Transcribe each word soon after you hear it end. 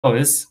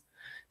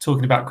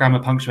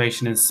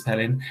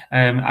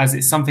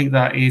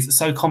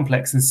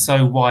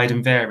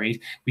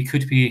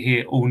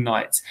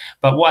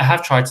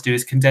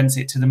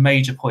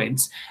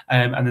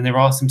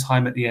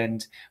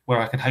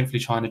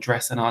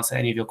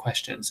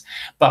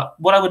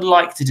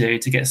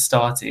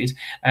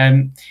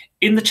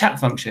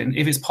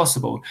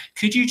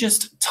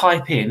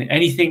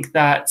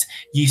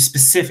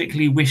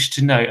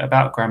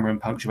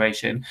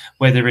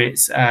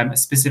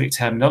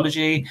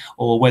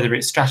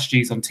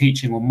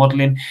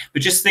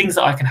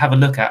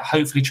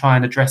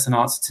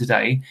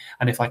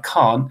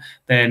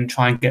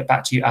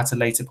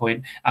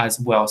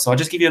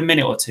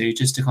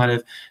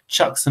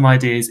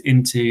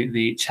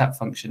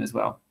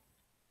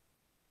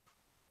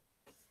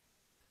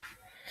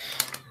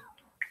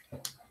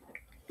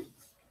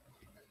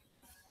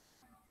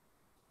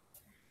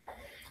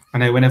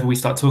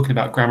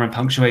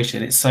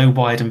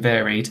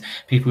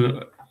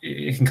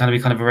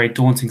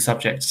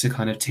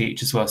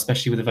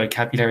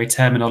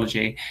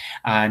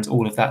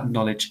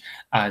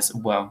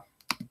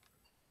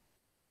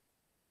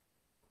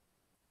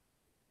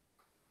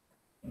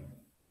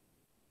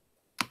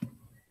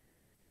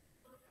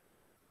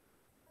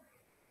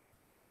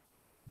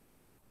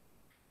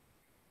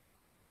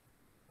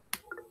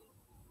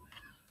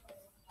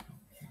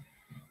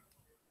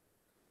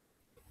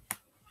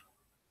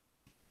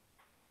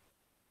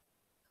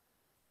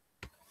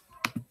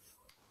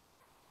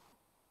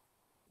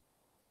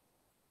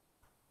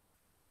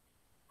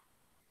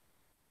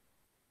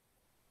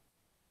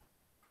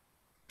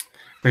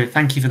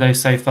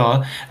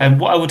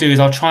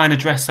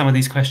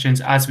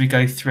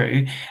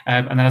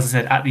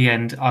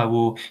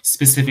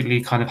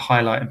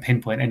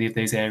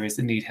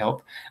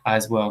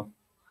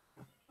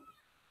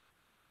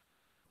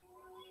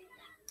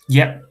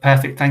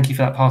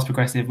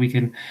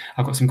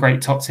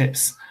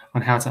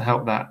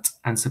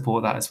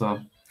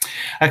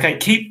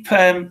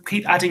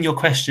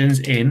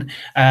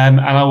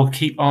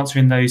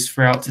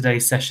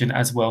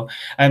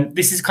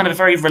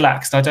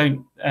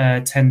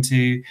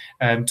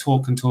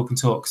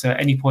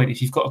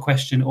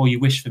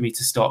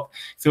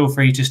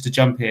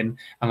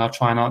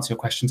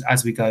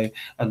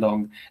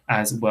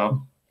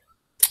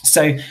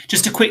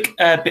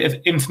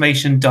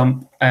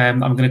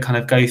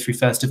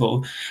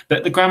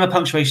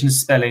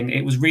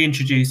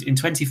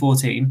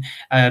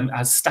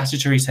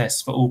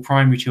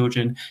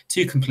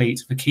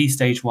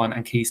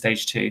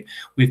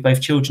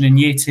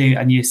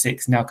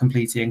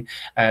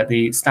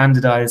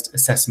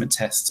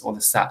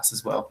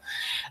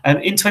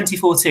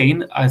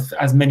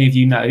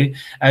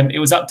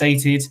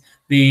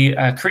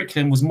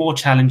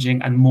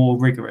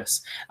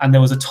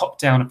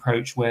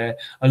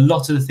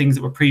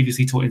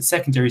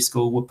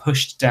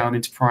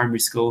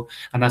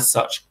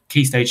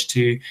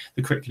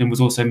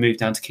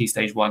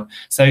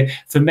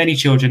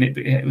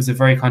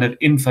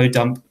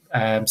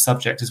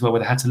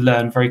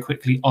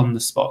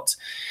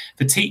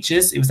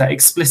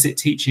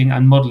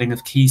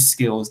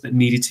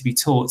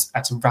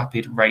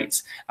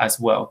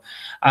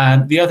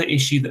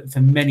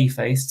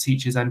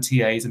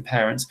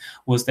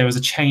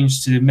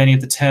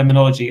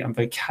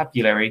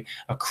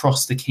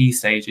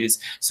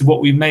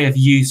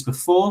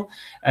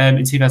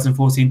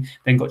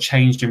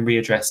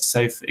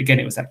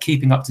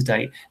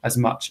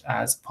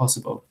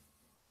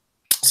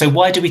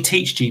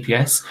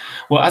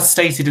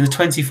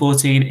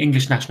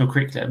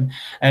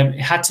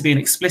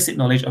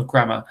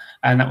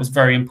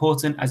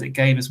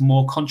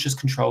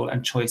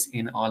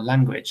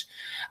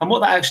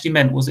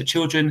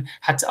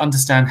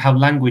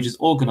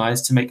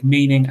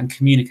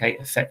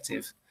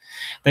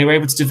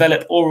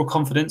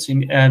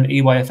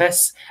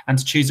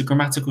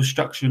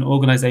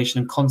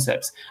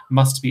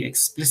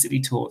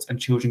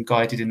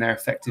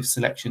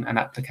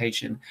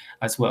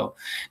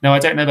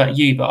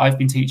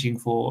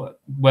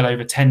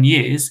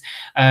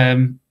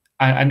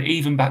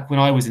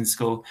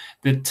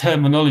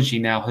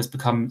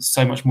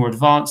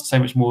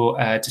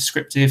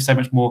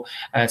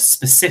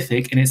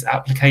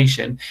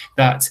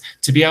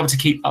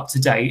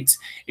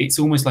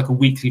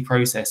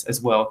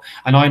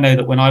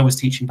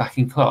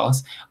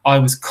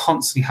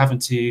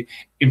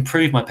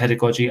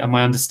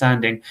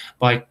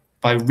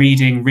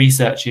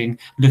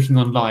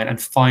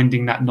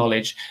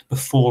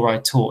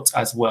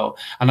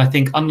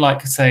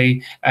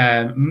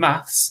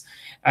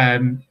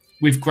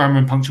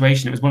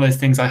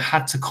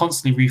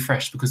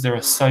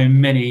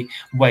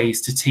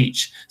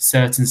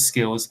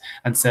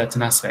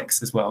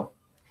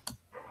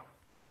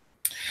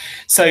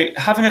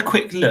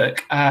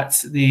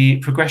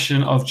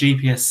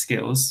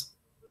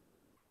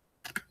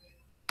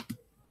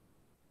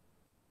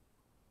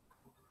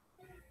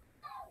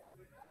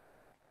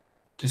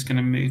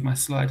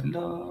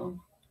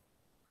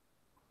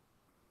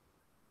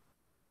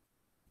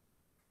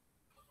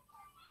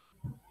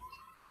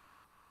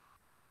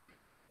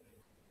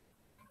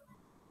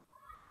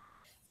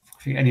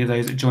I think any of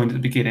those that joined at the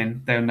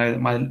beginning, they'll know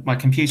that my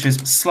computer is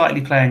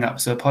slightly playing up,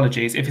 so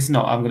apologies. If it's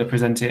not, I'm going to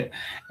present it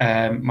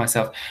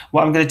myself.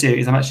 What I'm going to do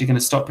is I'm actually going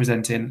to stop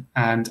presenting,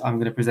 and I'm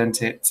going to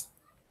present it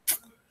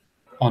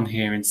on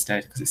here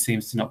instead, because it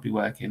seems to not be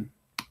working.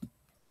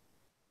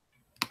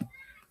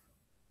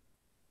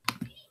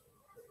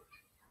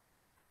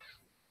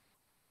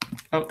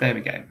 Oh, there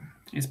we go.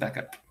 It's back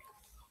up.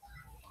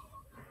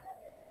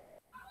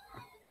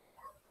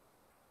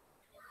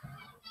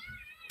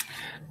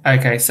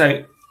 Okay,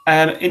 so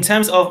in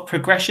terms of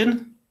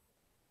progression,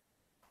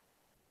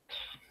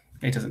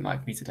 it doesn't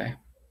like me today.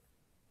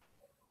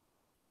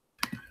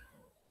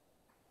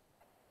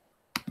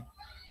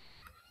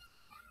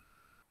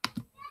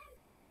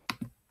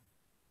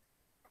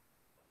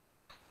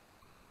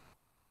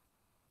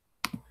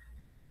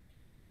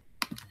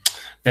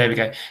 There we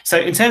go. So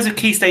in terms of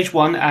Key Stage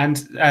 1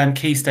 and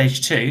Key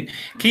Stage 2,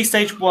 Key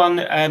Stage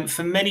 1,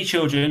 for many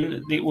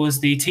children, it was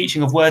the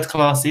teaching of word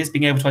classes,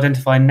 being able to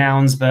identify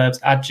nouns, verbs,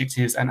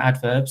 adjectives, and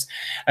adverbs,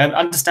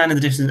 understanding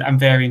the different and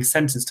varying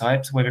sentence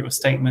types, whether it was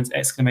statements,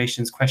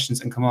 exclamations,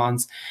 questions, and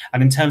commands.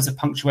 And in terms of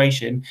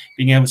punctuation,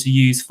 being able to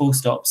use full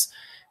stops,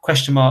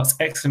 question marks,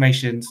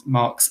 exclamation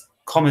marks,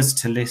 commas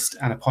to list,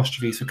 and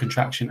apostrophes for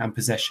contraction and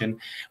possession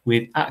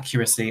with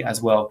accuracy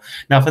as well.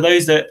 Now, for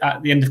those that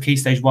at the end of Key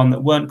Stage 1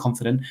 that weren't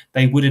confident,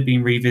 they would have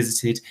been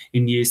revisited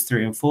in years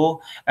 3 and 4,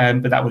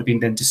 but that would have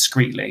been done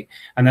discreetly.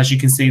 And as you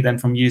can see then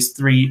from years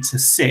 3 to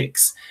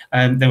 6,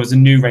 there was a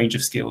new range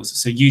of skills.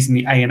 So using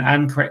the a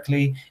and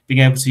correctly,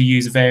 being able to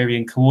use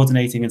varying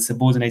coordinating and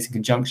subordinating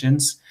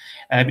conjunctions.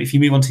 If you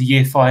move on to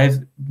year 5,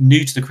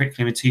 new to the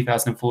curriculum in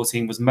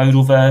 2014 was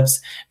modal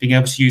verbs, being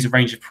able to use a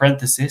range of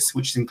parentheses,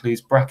 which includes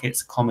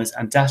brackets, commas,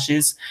 and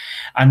dashes.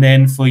 And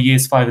then for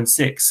years 5 and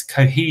 6,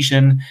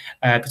 cohesion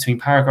between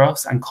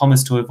paragraphs and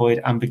commas to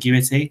avoid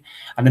ambiguity.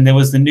 And then there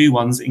was the new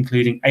ones,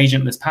 including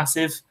agentless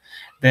passive.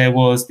 There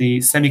was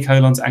the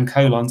semicolons and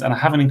colons, and I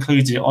haven't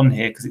included it on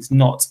here because it's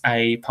not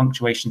a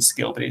punctuation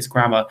skill, but it's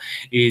grammar,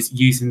 is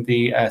using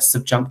the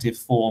subjunctive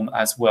form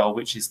as well,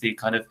 which is the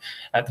kind of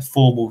the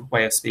formal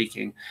way of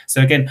speaking.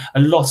 So again, a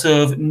lot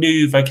of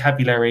new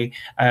vocabulary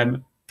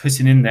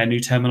putting in there,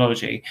 new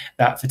terminology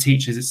that for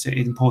teachers it's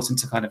important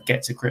to kind of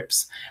get to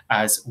grips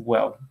as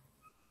well.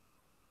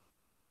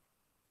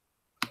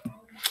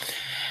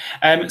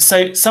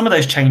 So some of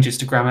those changes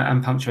to grammar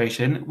and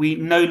punctuation, we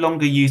no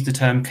longer use the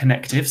term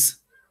connectives.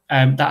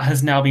 That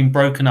has now been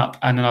broken up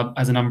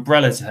as an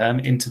umbrella term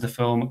into the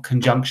film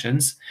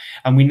conjunctions,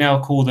 and we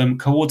now call them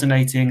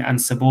coordinating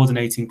and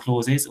subordinating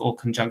clauses or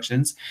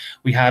conjunctions.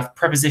 We have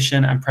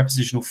preposition and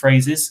prepositional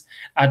phrases,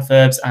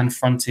 adverbs and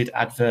fronted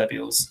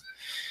adverbials.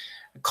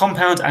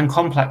 Compound and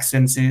complex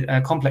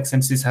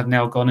sentences have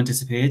now gone and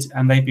disappeared,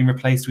 and they've been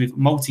replaced with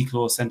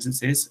multi-clause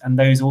sentences, and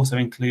those also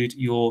include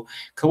your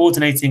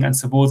coordinating and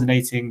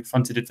subordinating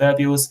fronted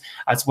adverbials,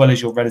 as well as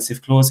your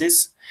relative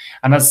clauses.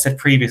 And as I said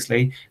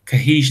previously,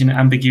 cohesion,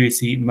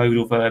 ambiguity,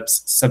 modal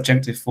verbs,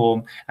 subjunctive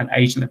form, and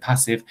agent and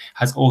passive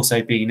has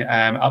also been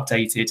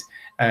updated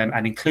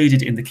and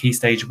included in the Key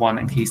Stage 1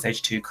 and Key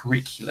Stage 2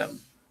 curriculum.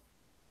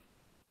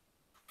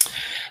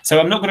 So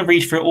I'm not going to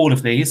read through all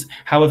of these.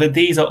 However,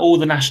 these are all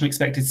the national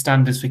expected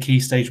standards for Key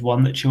Stage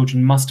 1 that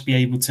children must be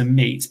able to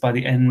meet by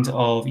the end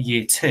of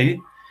year 2.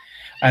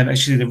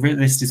 Actually, the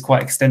list is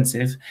quite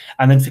extensive.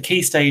 And then for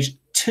Key Stage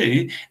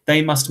 2,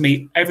 they must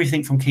meet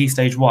everything from Key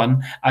Stage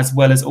 1, as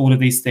well as all of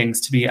these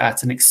things to be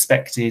at an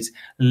expected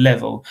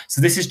level.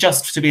 So this is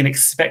just to be an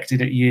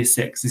expected at year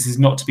 6. This is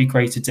not to be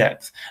greater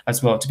depth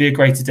as well. To be a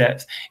greater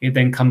depth, it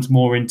then comes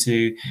more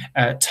into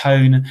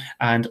tone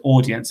and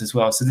audience as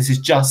well. So this is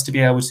just to be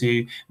able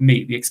to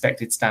meet the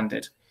expected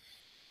standard.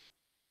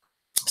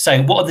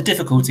 So what are the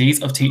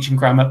difficulties of teaching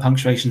grammar,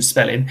 punctuation,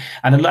 spelling?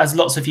 And as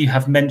lots of you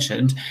have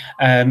mentioned,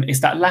 is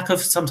that lack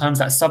of sometimes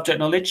that subject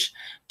knowledge,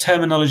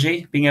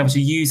 terminology, being able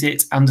to use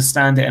it,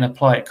 understand it, and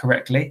apply it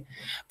correctly,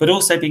 but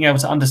also being able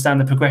to understand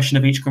the progression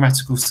of each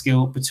grammatical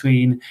skill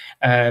between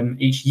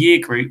each year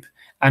group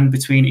and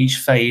between each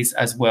phase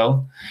as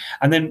well.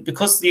 And then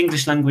because the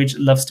English language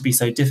loves to be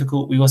so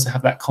difficult, we also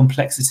have that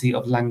complexity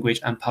of language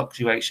and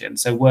punctuation.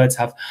 So words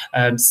have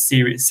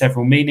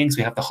several meanings.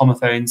 We have the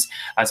homophones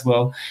as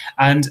well.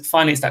 And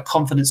finally, it's that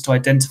confidence to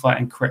identify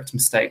and correct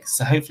mistakes.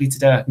 So hopefully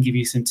today I can give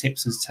you some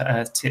tips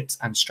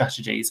and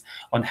strategies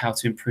on how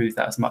to improve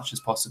that as much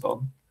as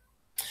possible.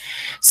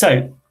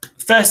 So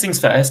first things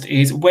first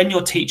is when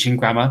you're teaching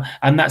grammar,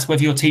 and that's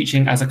whether you're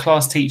teaching as a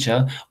class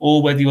teacher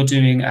or whether you're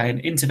doing an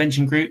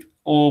intervention group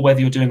or whether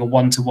you're doing a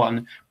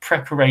one-to-one,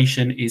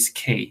 preparation is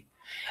key.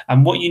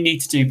 And what you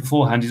need to do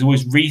beforehand is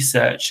always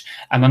research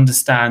and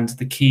understand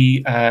the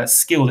key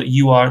skill that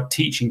you are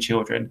teaching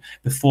children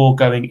before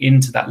going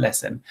into that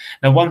lesson.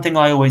 Now, one thing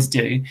I always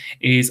do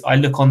is I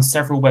look on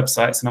several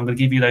websites, and I'm going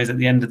to give you those at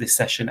the end of this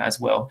session as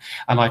well.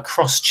 And I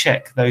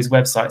cross-check those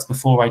websites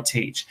before I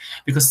teach,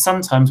 because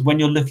sometimes when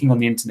you're looking on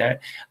the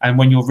internet and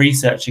when you're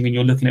researching and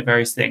you're looking at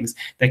various things,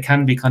 there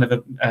can be kind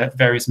of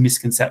various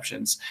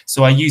misconceptions.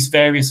 So I use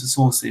various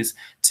sources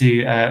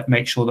to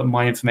make sure that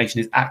my information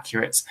is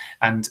accurate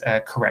and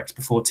correct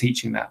before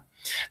teaching that.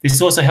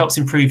 This also helps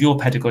improve your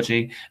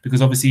pedagogy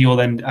because obviously you're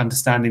then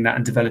understanding that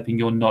and developing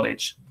your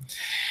knowledge.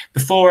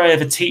 Before I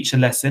ever teach a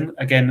lesson,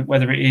 again,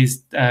 whether it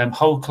is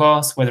whole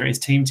class, whether it is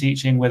team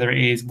teaching, whether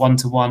it is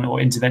one-to-one or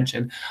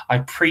intervention, I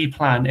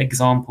pre-plan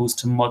examples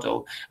to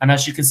model. And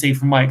as you can see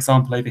from my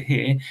example over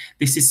here,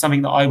 this is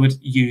something that I would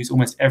use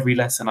almost every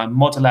lesson. I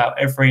model out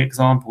every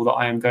example that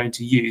I am going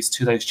to use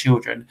to those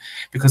children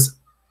because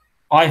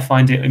I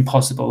find it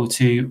impossible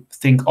to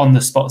think on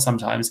the spot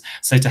sometimes.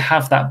 So to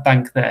have that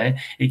bank there,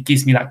 it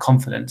gives me that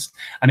confidence.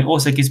 And it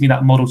also gives me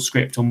that model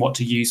script on what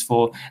to use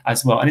for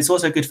as well. And it's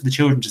also good for the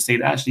children to see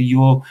that actually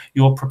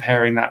you're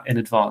preparing that in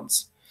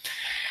advance.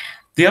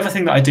 The other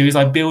thing that I do is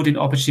I build in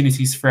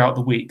opportunities throughout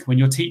the week. When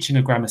you're teaching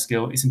a grammar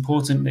skill, it's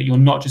important that you're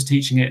not just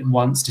teaching it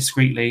once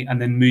discreetly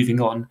and then moving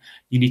on.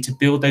 You need to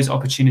build those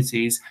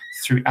opportunities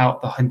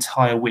throughout the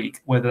entire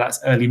week, whether that's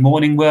early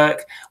morning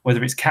work,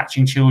 whether it's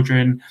catching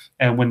children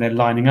when they're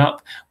lining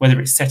up, whether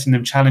it's setting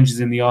them challenges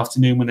in the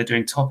afternoon when they're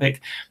doing topic,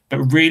 but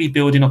really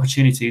building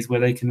opportunities where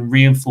they can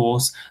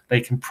reinforce,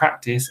 they can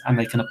practice, and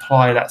they can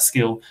apply that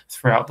skill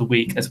throughout the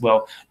week as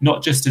well,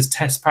 not just as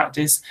test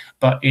practice,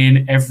 but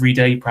in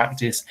everyday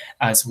practice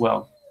as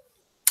well.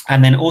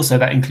 And then also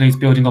that includes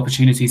building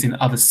opportunities in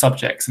other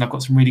subjects. And I've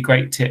got some really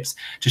great tips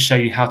to show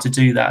you how to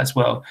do that as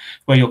well,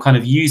 where you're kind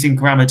of using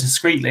grammar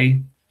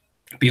discreetly,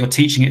 but you're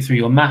teaching it through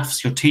your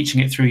maths, you're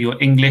teaching it through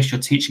your English, you're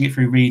teaching it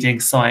through reading,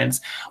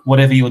 science,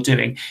 whatever you're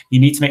doing.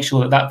 You need to make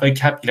sure that that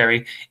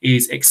vocabulary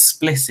is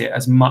explicit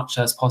as much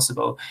as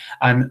possible.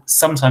 And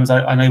sometimes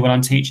I know when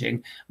I'm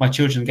teaching, my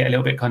children get a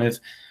little bit kind of,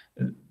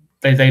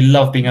 they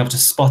love being able to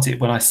spot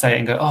it when I say it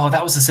and go, oh,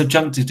 that was the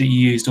subjunctive that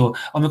you used, or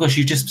oh my gosh,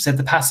 you just said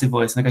the passive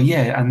voice. And I go,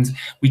 yeah. And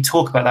we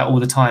talk about that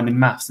all the time in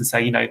maths and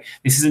say, you know,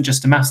 this isn't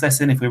just a maths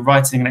lesson. If we're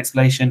writing an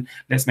explanation,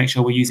 let's make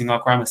sure we're using our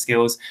grammar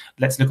skills.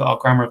 Let's look at our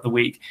grammar of the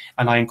week.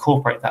 And I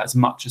incorporate that as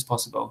much as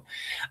possible.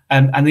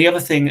 And the other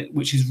thing,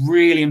 which is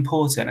really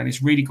important and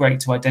it's really great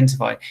to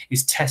identify,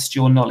 is test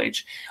your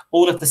knowledge.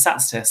 All of the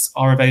SATs tests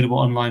are available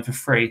online for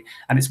free.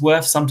 And it's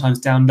worth sometimes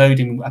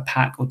downloading a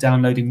pack or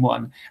downloading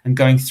one and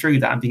going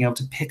through that and being able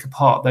to pick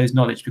apart those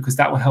knowledge, because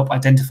that will help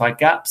identify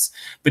gaps,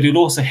 but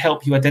it'll also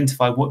help you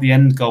identify what the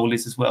end goal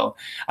is as well.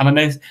 And I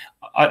know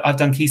I've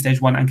done Key Stage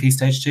 1 and Key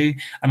Stage 2,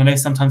 and I know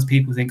sometimes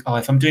people think, oh,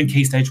 if I'm doing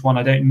Key Stage 1,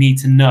 I don't need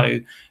to know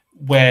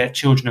where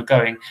children are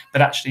going.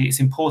 But actually,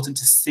 it's important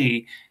to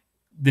see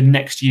the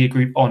next year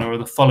group on, or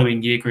the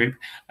following year group,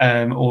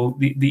 or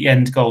the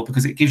end goal,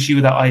 because it gives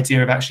you that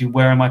idea of actually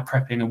where am I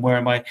prepping and where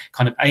am I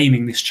kind of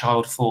aiming this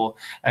child for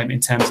in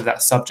terms of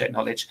that subject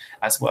knowledge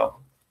as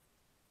well.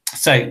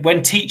 So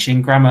when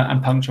teaching grammar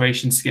and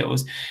punctuation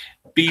skills,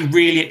 be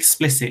really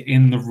explicit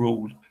in the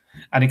rule.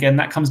 And again,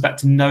 that comes back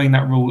to knowing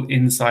that rule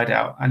inside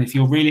out. And if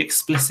you're really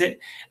explicit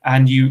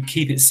and you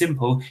keep it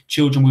simple,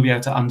 children will be able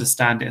to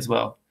understand it as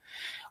well.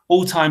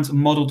 All times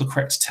model the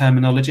correct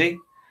terminology.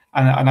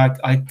 And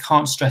I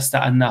can't stress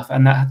that enough.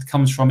 And that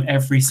comes from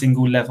every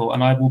single level.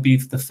 And I will be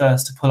the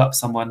first to pull up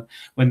someone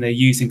when they're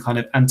using kind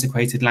of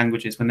antiquated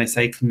languages, when they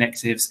say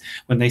connectives,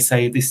 when they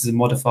say this is a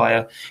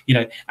modifier. You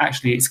know,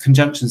 actually, it's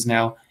conjunctions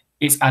now.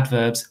 It's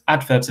adverbs,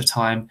 adverbs of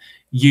time.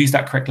 Use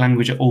that correct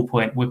language at all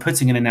point. We're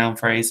putting in a noun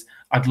phrase.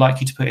 I'd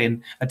like you to put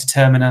in a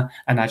determiner,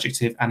 an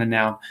adjective, and a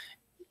noun.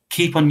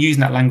 Keep on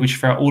using that language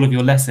throughout all of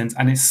your lessons,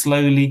 and it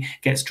slowly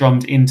gets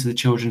drummed into the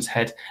children's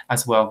head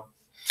as well.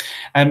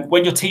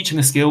 When you're teaching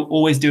a skill,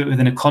 always do it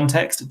within a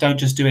context. Don't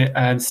just do it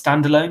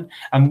standalone.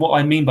 And what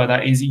I mean by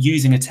that is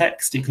using a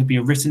text. It could be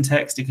a written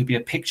text. It could be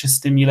a picture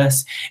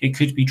stimulus. It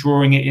could be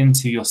drawing it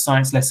into your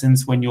science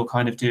lessons when you're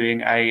kind of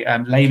doing a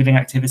labeling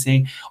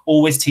activity.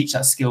 Always teach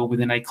that skill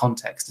within a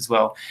context as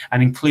well,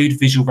 and include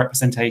visual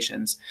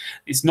representations.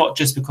 It's not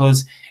just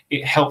because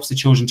it helps the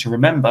children to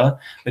remember,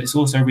 but it's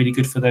also really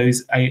good for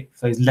those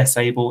less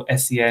able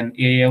SEN,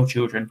 EAL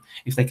children.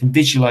 If they can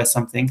visualize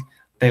something,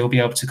 they will be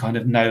able to kind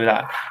of know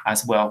that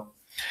as well.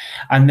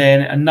 And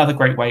then another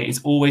great way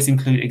is always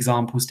include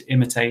examples to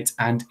imitate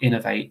and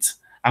innovate.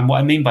 And what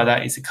I mean by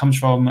that is it comes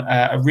from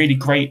a really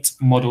great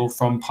model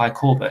from Pi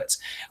Corbett,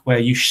 where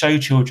you show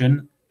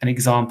children an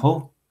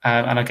example.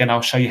 And again, I'll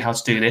show you how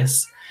to do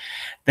this.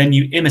 Then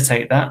you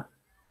imitate that.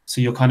 So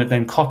you're kind of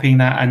then copying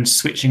that and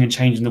switching and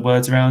changing the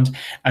words around.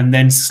 And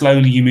then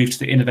slowly you move to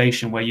the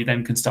innovation, where you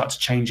then can start to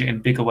change it in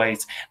bigger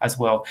ways as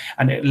well.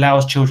 And it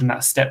allows children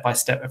that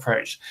step-by-step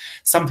approach.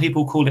 Some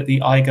people call it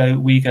the I go,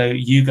 we go,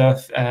 you go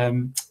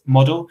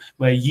model,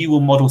 where you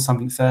will model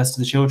something first to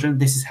the children.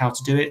 This is how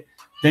to do it.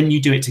 Then you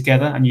do it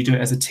together and you do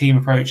it as a team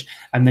approach.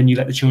 And then you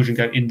let the children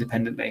go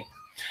independently.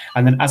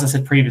 And then, as I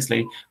said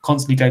previously,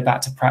 constantly go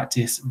back to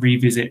practice,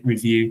 revisit,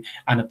 review,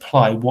 and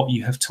apply what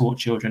you have taught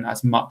children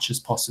as much as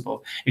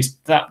possible.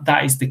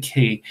 That is the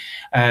key.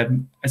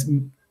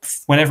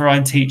 Whenever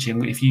I'm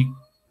teaching, if you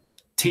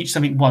teach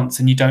something once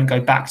and you don't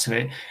go back to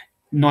it,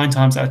 9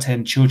 times out of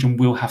 10, children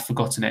will have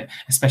forgotten it,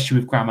 especially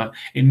with grammar.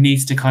 It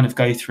needs to kind of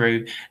go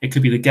through. It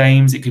could be the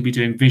games, it could be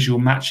doing visual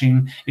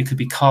matching, it could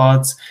be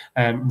cards,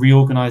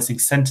 reorganizing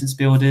sentence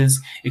builders,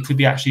 it could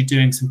be actually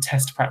doing some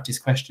test practice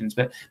questions,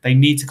 but they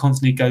need to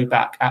constantly go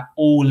back at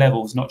all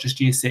levels, not just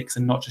year 6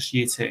 and not just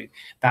year 2.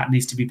 That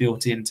needs to be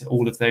built into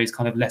all of those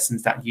kind of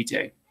lessons that you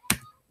do.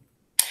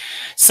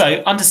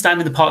 So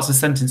understanding the parts of the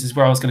sentence is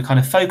where I was going to kind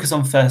of focus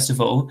on first of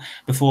all,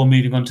 before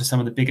moving on to some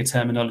of the bigger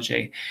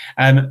terminology.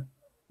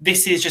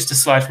 This is just a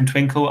slide from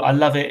Twinkle. I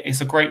love it.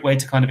 It's a great way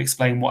to kind of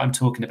explain what I'm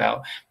talking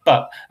about.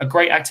 But a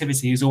great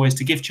activity is always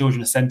to give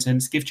children a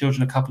sentence, give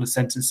children a couple of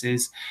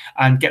sentences,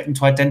 and get them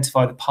to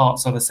identify the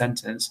parts of a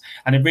sentence.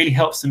 And it really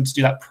helps them to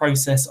do that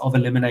process of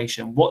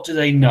elimination. What do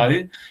they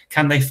know?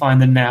 Can they find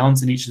the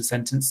nouns in each of the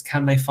sentence?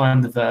 Can they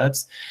find the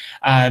verbs?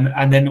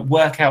 And then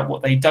work out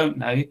what they don't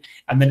know.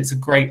 And then it's a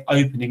great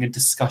opening and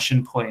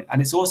discussion point. And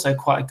it's also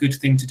quite a good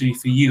thing to do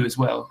for you as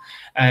well.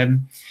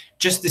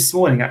 Just this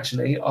morning,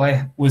 actually,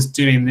 I was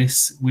doing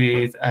this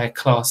with a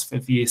class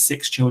of year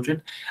 6 children,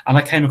 and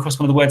I came across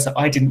one of the words that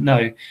I didn't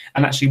know.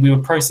 And actually, we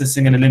were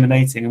processing and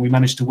eliminating, and we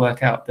managed to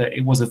work out that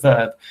it was a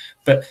verb.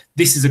 But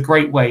this is a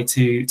great way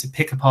to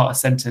pick apart a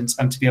sentence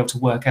and to be able to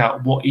work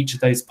out what each of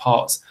those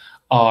parts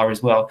are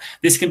as well.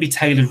 This can be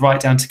tailored right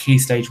down to Key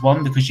Stage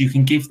 1, because you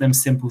can give them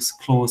simple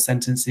clause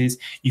sentences,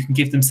 you can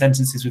give them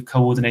sentences with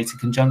coordinated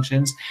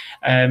conjunctions,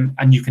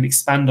 and you can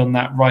expand on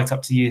that right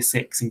up to year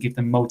 6 and give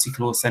them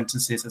multi-clause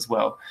sentences as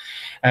well.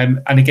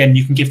 And again,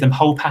 you can give them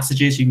whole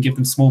passages, you can give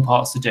them small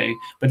parts to do,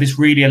 but this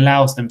really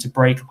allows them to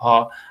break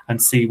apart and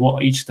see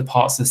what each of the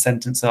parts of the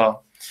sentence are.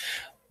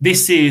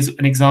 This is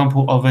an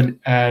example of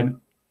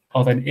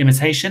an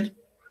imitation.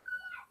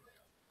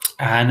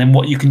 And then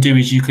what you can do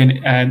is you can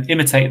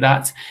imitate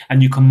that,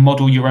 and you can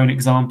model your own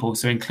example.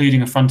 So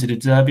including a fronted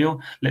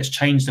adverbial, let's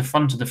change the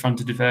front of the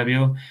fronted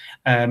adverbial.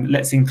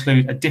 Let's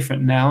include a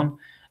different noun,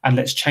 and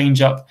let's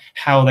change up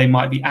how they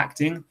might be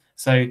acting.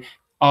 So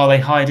are they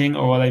hiding,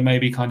 or are they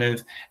maybe kind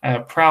of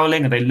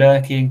prowling? Are they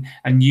lurking?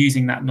 And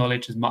using that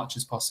knowledge as much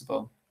as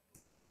possible.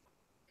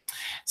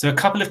 So a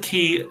couple of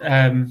key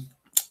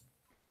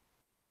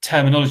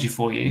terminology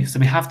for you. So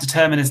we have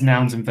determiners,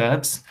 nouns, and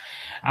verbs.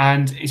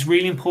 And it's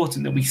really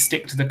important that we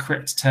stick to the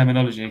correct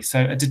terminology.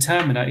 So a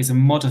determiner is a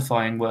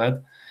modifying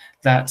verb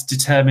that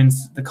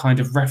determines the kind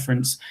of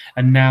reference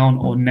a noun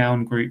or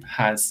noun group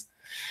has.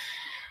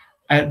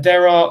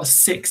 There are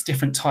 6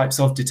 different types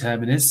of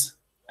determiners.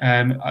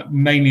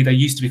 Mainly they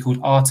used to be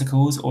called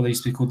articles, or they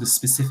used to be called the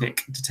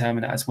specific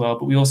determiner as well.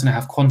 But we also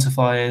have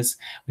quantifiers,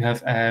 we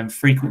have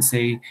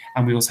frequency,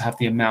 and we also have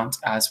the amount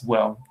as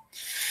well.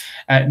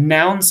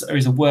 Nouns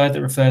is a word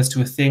that refers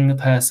to a thing, a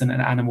person, an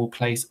animal,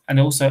 place, and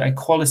also a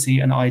quality,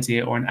 an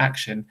idea, or an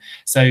action.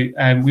 So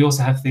we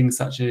also have things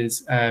such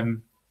as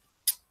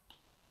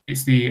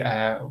it's the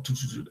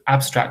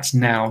abstract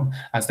noun,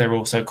 as they're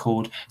also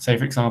called. So,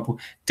 for example,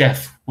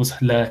 death was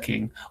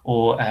lurking,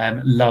 or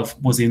love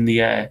was in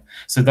the air.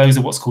 So those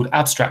are what's called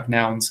abstract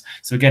nouns.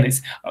 So again,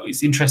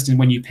 it's interesting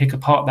when you pick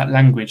apart that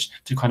language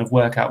to kind of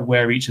work out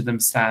where each of them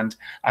stand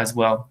as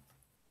well.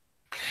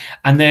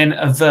 And then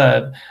a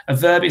verb. A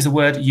verb is a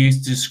word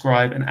used to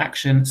describe an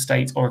action,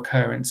 state, or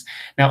occurrence.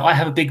 Now, I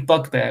have a big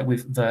bugbear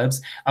with verbs,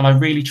 and I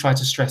really try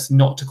to stress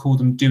not to call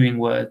them doing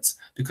words,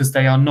 because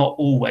they are not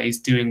always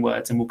doing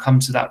words, and we'll come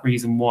to that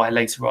reason why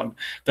later on.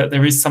 But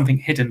there is something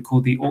hidden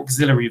called the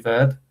auxiliary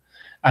verb,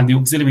 and the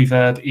auxiliary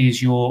verb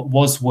is your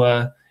was,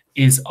 were,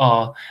 is,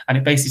 are, and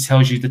it basically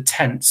tells you the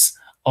tense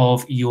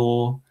of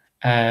your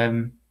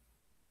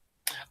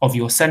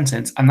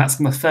sentence. And that's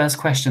the first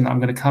question that I'm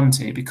going to come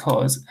to,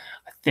 because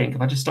I think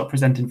if I just stop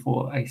presenting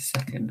for a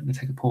second, I'm going to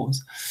take a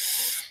pause.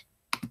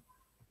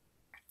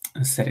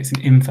 As I said, it's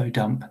an info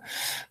dump.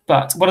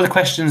 But one of the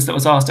questions that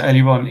was asked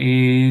earlier on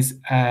is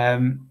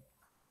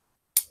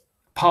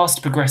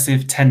past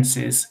progressive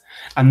tenses.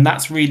 And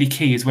that's really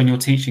key, is when you're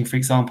teaching, for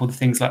example, the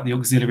things like the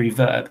auxiliary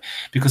verb,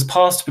 because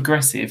past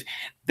progressive,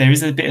 there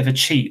is a bit of a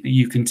cheat that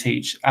you can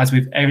teach, as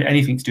with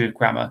anything to do with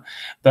grammar.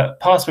 But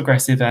past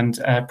progressive and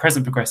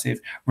present progressive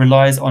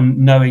relies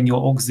on knowing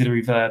your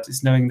auxiliary verbs.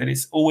 It's knowing that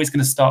it's always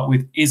going to start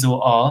with is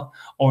or are,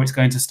 or it's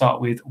going to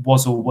start with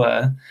was or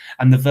were,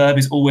 and the verb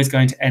is always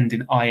going to end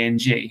in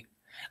ing.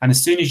 And as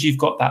soon as you've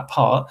got that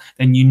part,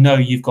 then you know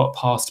you've got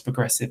past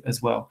progressive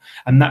as well.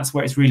 And that's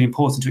where it's really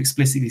important to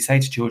explicitly say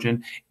to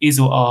children, is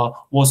or are,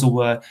 was or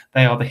were,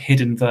 they are the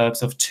hidden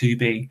verbs of to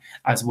be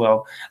as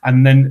well.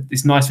 And then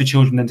it's nice for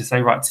children then to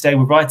say, right, today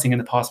we're writing in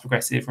the past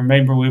progressive.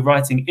 Remember, we're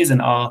writing is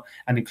and are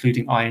and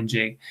including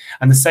ing.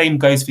 And the same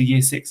goes for year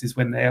 6s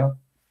when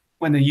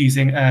they're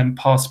using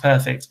past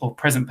perfect or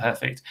present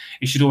perfect.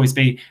 It should always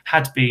be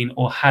had been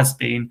or has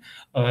been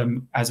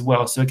as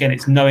well. So again,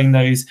 it's knowing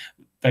those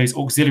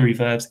auxiliary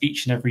verbs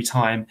each and every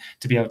time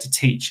to be able to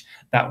teach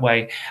that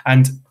way.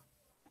 And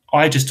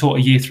I just taught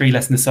a year 3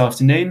 lesson this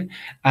afternoon.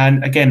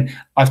 And again,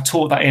 I've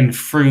taught that in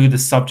through the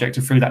subject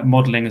and through that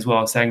modeling as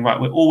well, saying, right,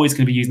 we're always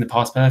going to be using the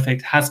past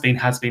perfect, has been,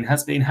 has been,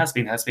 has been, has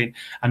been, has been,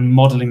 and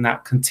modeling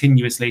that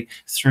continuously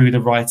through the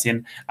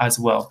writing as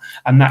well.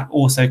 And that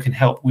also can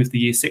help with the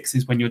year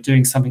 6s when you're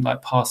doing something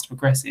like past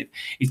progressive.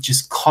 It's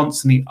just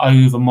constantly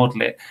over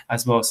model it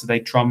as well, so they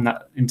drum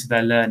that into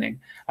their learning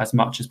as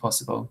much as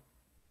possible.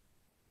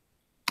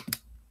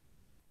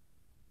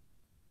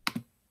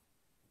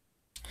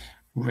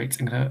 Right,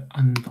 I'm going to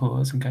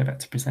unpause and go back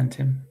to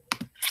presenting.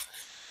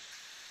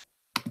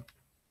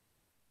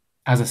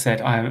 As I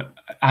said, I'm an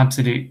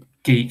absolute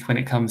geek when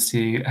it comes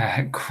to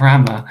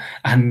grammar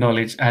and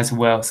knowledge as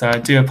well. So I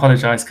do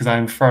apologise because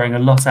I'm throwing a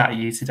lot at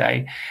you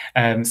today.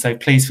 So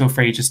please feel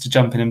free just to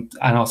jump in and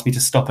ask me to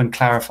stop and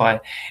clarify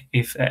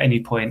if at any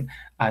point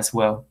as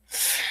well.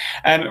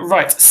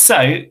 Right,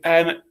 so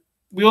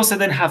we also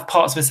then have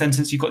parts of a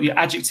sentence. You've got your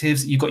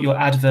adjectives, you've got your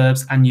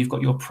adverbs, and you've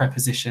got your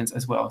prepositions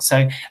as well.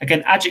 So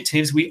again,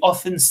 adjectives, we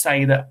often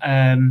say that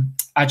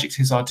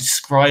adjectives are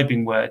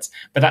describing words,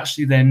 but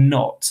actually they're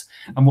not.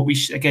 And what we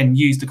again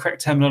use, the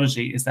correct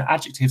terminology is that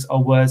adjectives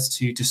are words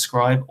to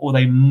describe or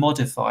they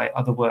modify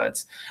other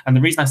words. And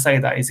the reason I say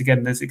that is,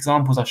 again, there's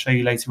examples I'll show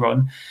you later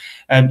on.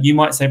 You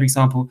might say, for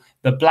example,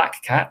 the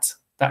black cat,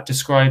 that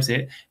describes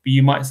it, but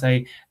you might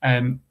say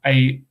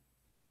a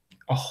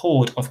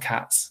horde of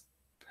cats.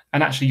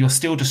 And actually, you're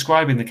still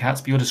describing the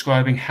cats, but you're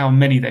describing how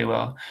many they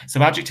were.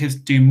 So adjectives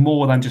do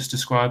more than just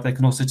describe. They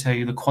can also tell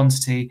you the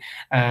quantity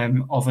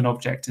of an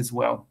object as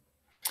well.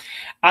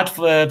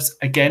 Adverbs,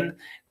 again,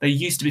 they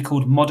used to be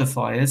called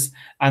modifiers,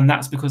 and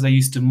that's because they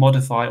used to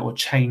modify or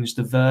change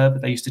the verb.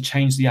 They used to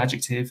change the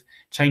adjective,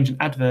 change an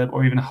adverb,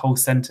 or even a whole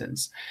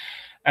sentence.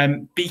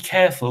 Be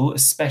careful,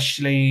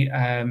 especially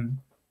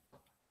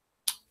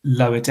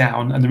lower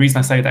down. And the reason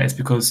I say that is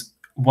because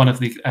one of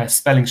the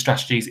spelling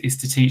strategies is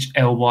to teach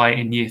ly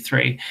in year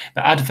 3.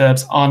 But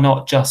adverbs are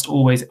not just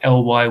always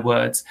ly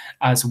words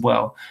as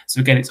well.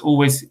 So again, it's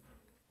always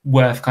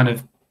worth kind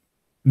of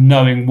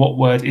knowing what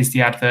word is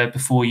the adverb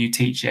before you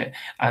teach it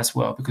as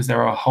well, because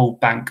there are a whole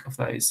bank of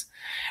those.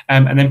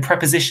 And then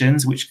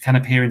prepositions, which can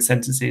appear in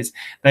sentences,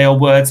 they are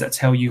words that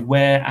tell you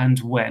where and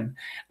when.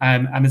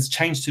 And as a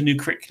change to new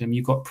curriculum,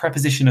 you've got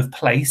preposition of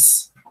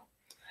place,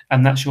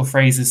 and that's your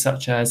phrases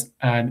such as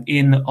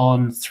in,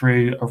 on,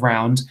 through,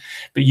 around.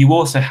 But you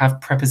also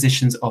have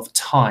prepositions of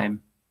time.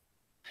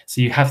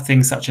 So you have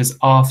things such as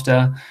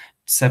after,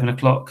 7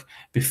 o'clock,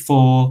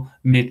 before,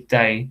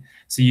 midday.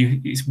 So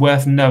it's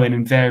worth knowing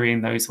and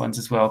varying those ones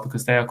as well,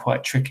 because they are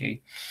quite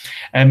tricky.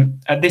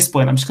 At this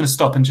point, I'm just going to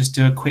stop and just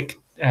do a quick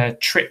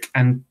trick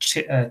and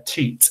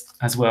cheat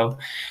as well.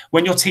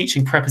 When you're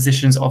teaching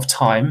prepositions of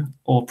time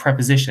or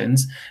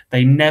prepositions,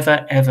 they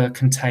never ever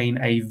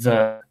contain a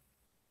verb.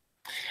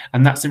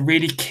 And that's a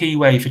really key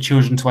way for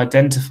children to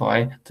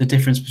identify the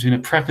difference between a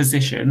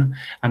preposition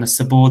and a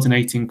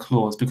subordinating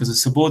clause, because a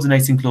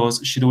subordinating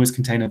clause should always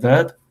contain a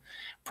verb.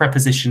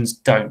 Prepositions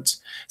don't.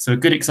 So a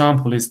good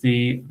example is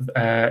the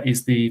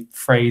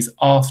phrase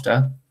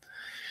after.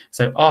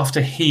 So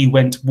after he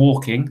went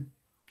walking,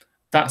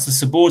 that's a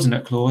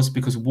subordinate clause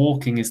because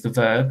walking is the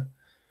verb.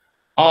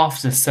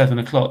 After 7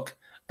 o'clock,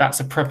 that's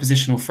a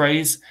prepositional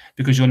phrase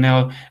because you're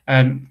now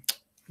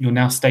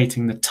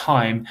stating the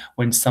time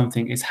when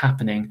something is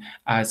happening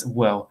as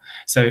well.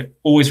 So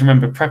always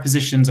remember,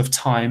 prepositions of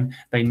time,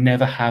 they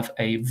never have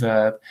a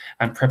verb,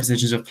 and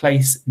prepositions of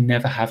place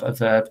never have a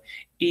verb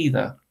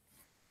either.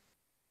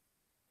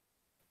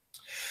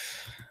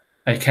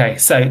 Okay,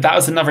 so that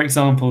was another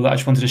example that I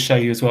just wanted to show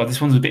you as well. This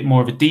one's a bit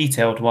more of a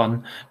detailed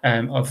one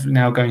of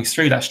now going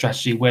through that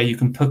strategy where you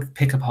can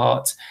pick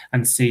apart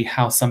and see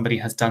how somebody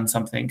has done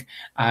something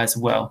as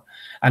well.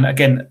 And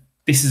again,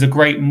 this is a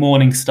great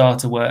morning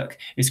starter work.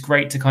 It's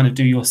great to kind of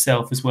do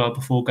yourself as well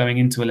before going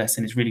into a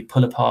lesson. It's really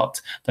pull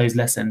apart those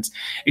lessons.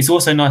 It's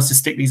also nice to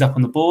stick these up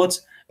on the board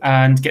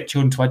and get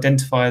children to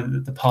identify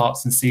the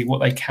parts and see what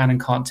they can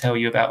and can't tell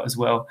you about as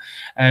well.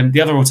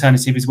 The other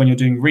alternative is when you're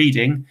doing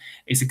reading,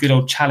 it's a good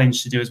old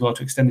challenge to do as well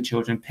to extend the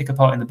children. Pick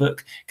apart in the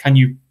book. Can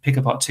you pick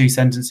apart 2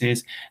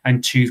 sentences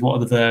and choose what are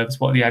the verbs,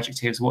 what are the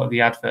adjectives, what are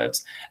the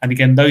adverbs? And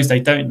again, those they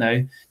don't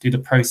know, do the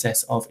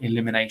process of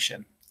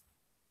elimination.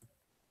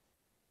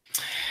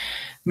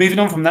 Moving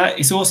on from that,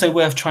 it's also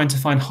worth trying to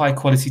find high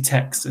quality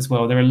text as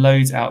well. There are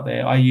loads out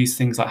there. I use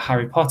things like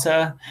Harry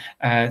Potter.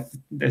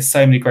 There's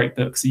so many great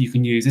books that you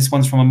can use. This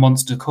one's from A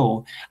Monster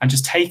Call, and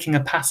just taking a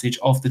passage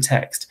of the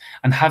text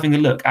and having a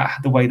look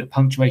at the way that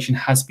punctuation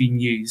has been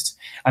used.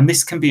 And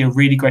this can be a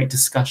really great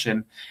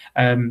discussion.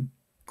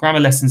 Grammar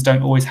lessons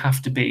don't always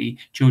have to be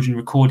children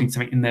recording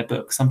something in their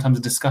book. Sometimes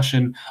a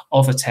discussion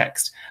of a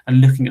text and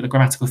looking at the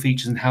grammatical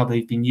features and how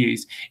they've been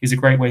used is a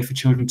great way for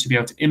children to be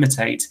able to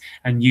imitate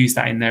and use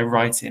that in their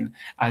writing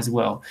as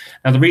well.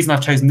 Now, the reason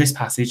I've chosen this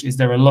passage is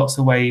there are lots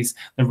of ways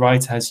the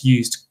writer has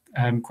used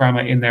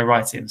grammar in their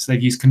writing. So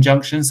they've used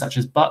conjunctions such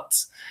as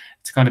but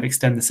to kind of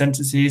extend the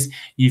sentences.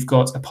 You've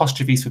got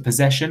apostrophes for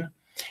possession.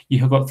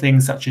 You've got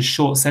things such as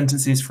short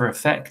sentences for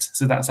effect.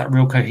 So that's that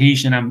real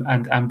cohesion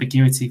and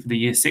ambiguity for the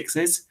year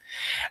sixes.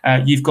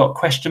 You've got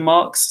question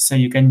marks. So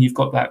again, you've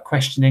got that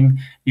questioning.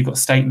 You've got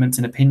statements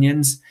and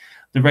opinions.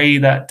 The way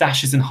that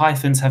dashes and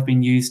hyphens have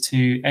been used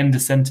to end a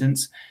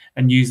sentence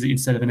and use it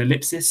instead of an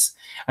ellipsis.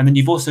 And then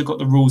you've also got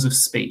the rules of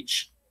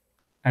speech.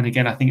 And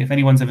again, I think if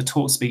anyone's ever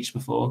taught speech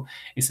before,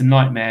 it's a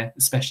nightmare,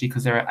 especially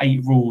because there are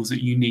 8 rules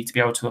that you need to be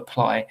able to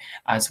apply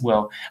as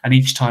well. And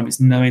each time it's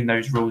knowing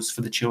those rules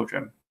for the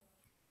children.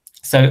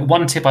 So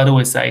one tip I'd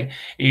always say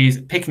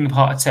is picking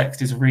apart a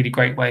text is a really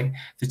great way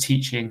for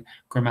teaching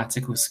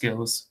grammatical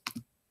skills.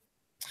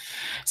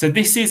 So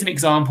this is an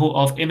example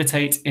of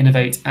imitate,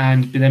 innovate,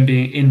 and then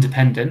being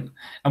independent.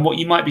 And what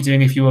you might be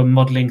doing if you were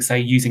modeling, say,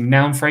 using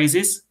noun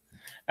phrases.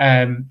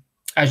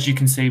 As you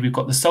can see, we've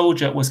got the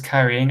soldier was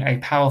carrying a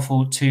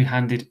powerful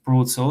two-handed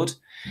broadsword.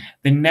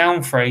 The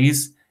noun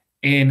phrase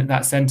in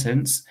that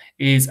sentence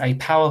is a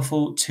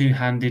powerful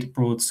two-handed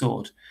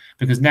broadsword,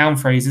 because noun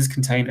phrases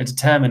contain a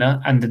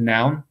determiner and a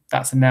noun.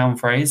 That's a noun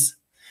phrase.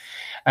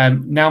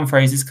 Noun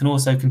phrases can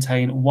also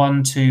contain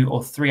 1, 2,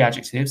 or 3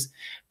 adjectives.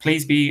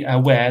 Please be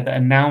aware that a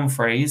noun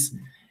phrase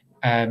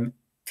can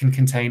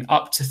contain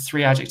up to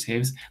 3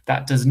 adjectives.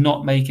 That does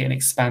not make it an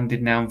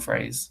expanded noun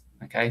phrase.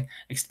 Okay,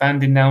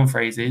 expanded noun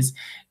phrases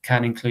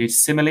can include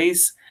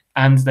similes,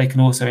 and they can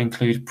also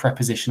include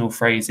prepositional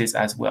phrases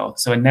as well.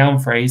 So a noun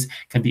phrase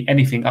can be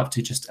anything up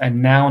to just a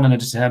noun and a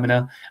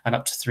determiner and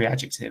up to 3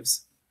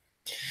 adjectives.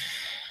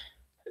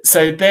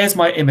 So there's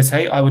my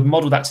imitate. I would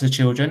model that to the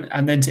children,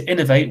 and then to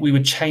innovate, we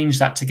would change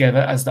that together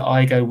as the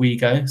I go, we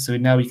go. So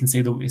now we can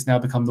see that it's now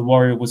become the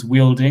warrior was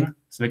wielding.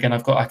 So again,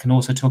 I can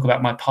also talk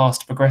about my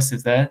past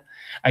progressive there.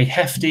 A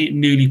hefty,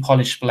 newly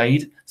polished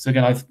blade. So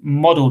again, I've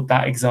modeled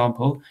that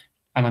example,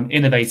 and I'm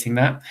innovating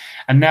that.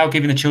 And now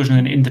giving the children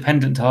an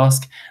independent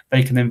task,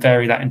 they can then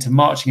vary that into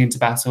marching into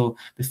battle.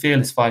 The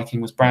fearless Viking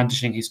was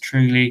brandishing his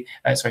trusty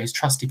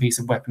piece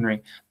of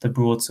weaponry, the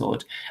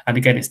broadsword. And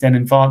again, it's then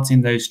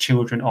advancing those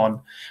children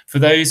on. For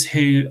those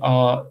who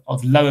are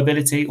of low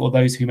ability or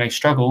those who may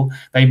struggle,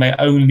 they may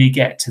only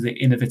get to the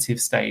innovative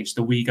stage,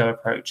 the we go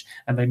approach,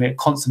 and they may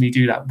constantly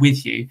do that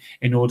with you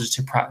in order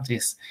to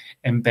practice,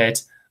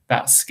 embed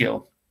that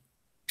skill.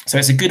 So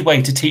it's a good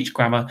way to teach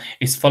grammar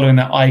is following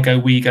that I go,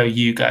 we go,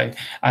 you go.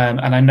 And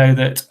I know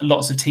that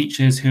lots of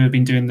teachers who have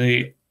been doing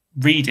the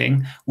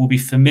reading will be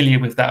familiar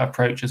with that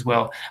approach as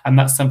well. And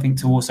that's something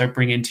to also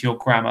bring into your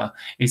grammar,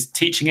 is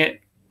teaching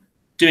it,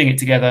 doing it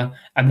together,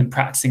 and then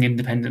practicing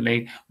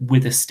independently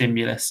with a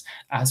stimulus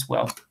as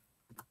well.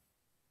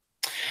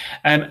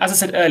 As I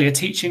said earlier,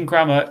 teaching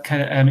grammar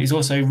is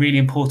also really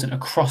important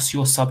across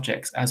your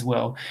subjects as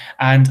well.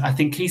 And I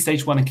think Key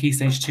Stage 1 and Key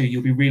Stage 2,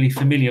 you'll be really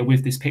familiar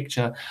with this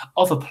picture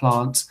of a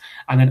plant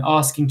and then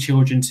asking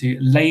children to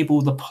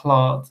label the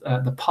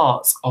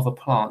parts of a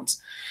plant.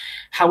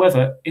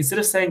 However, instead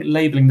of saying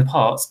labeling the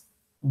parts,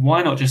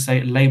 why not just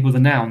say label the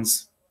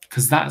nouns?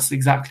 Because that's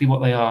exactly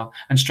what they are.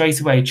 And straight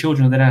away,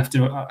 children are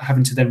then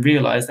having to then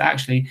realize that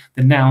actually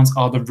the nouns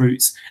are the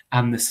roots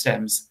and the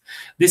stems.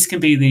 This can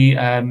be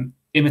the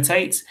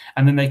imitate,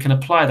 and then they can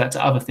apply that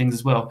to other things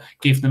as well.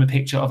 Give them a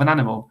picture of an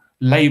animal,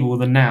 label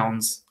the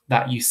nouns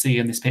that you see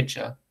in this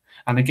picture.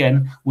 And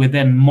again, we're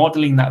then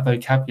modeling that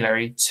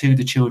vocabulary to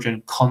the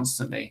children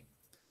constantly.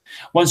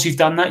 Once you've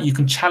done that, you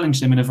can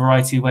challenge them in a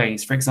variety of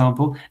ways. For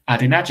example,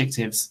 add in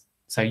adjectives.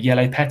 So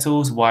yellow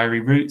petals, wiry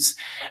roots.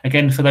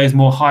 Again, for those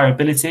more higher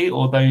ability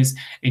or those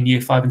in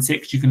year 5 and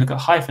 6, you can look at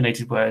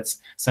hyphenated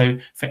words. So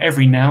for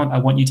every noun, I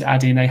want you to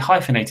add in a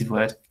hyphenated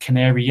word: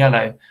 canary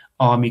yellow,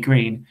 army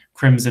green,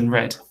 crimson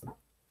red.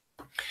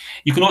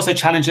 You can also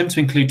challenge them to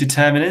include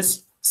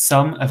determiners,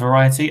 some, a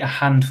variety, a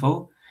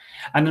handful.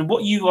 And then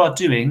what you are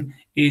doing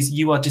is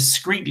you are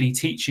discreetly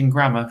teaching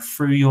grammar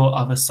through your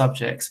other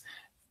subjects.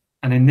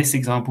 And in this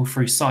example,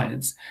 through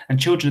science. And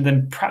children are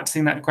then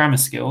practicing that grammar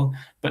skill,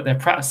 but they're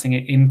practicing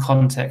it in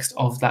context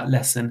of that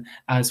lesson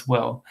as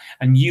well.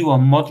 And you are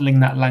modeling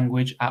that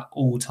language at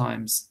all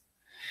times.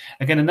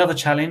 Again, another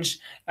challenge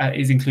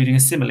is including a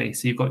simile.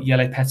 So you've got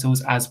yellow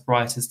petals as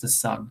bright as the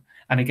sun.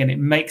 And again, it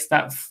makes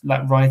that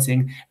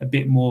writing a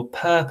bit more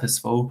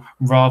purposeful,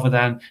 rather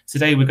than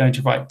today we're going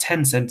to write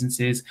 10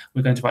 sentences,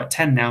 we're going to write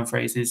 10 noun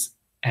phrases,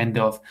 end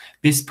of.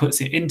 This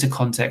puts it into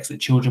context that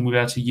children will be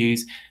able to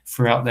use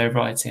throughout their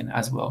writing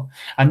as well.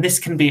 And this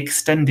can be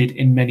extended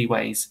in many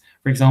ways.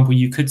 For example,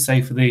 you could say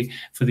for the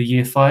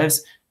year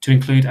 5s to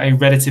include a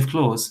relative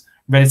clause.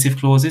 Relative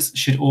clauses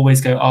should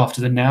always go after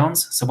the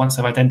nouns. So once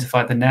I've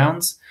identified the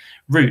nouns,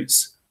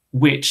 roots,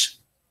 which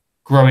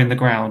grow in the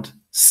ground,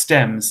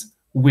 stems,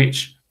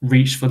 which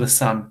reach for the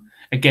sun.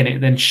 Again, it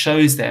then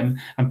shows them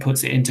and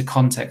puts it into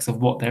context of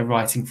what they're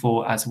writing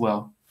for as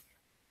well.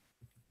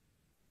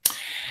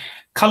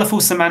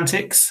 Colourful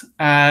semantics,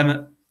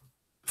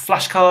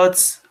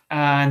 flashcards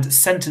and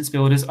sentence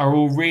builders are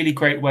all really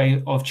great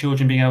way of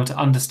children being able to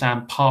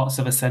understand parts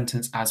of a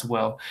sentence as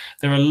well.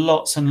 There are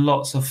lots and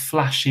lots of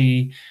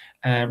flashy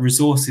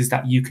resources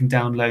that you can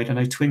download. I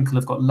know Twinkle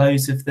have got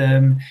loads of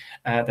them.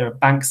 There are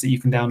banks that you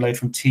can download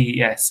from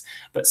TES,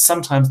 but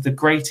sometimes the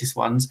greatest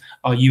ones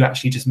are you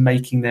actually just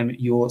making them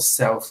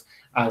yourself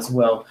as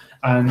well.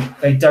 And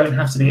they don't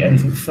have to be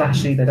anything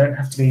flashy. They don't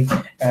have to be,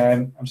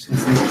 I'm just going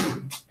to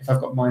see if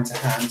I've got mine to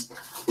hand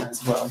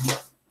as well,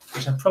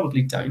 which I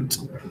probably don't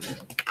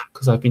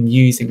because I've been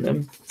using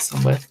them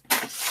somewhere.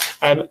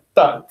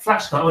 But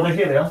flashcards, oh no,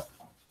 here they are.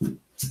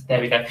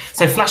 There we go.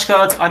 So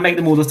flashcards, I make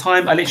them all the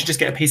time. I literally just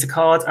get a piece of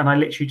card and I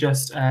literally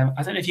just, I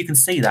don't know if you can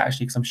see that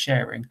actually because I'm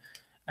sharing.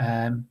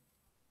 I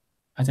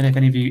don't know if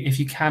any of you, if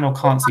you can or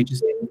can't see,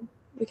 just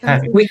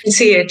we can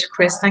see it,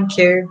 Chris. Thank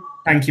you.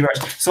 Thank you,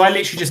 Rach. So I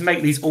literally just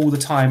make these all the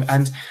time.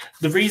 And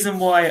the reason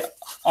why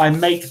I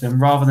make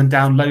them rather than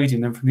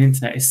downloading them from the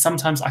internet is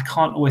sometimes I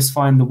can't always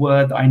find the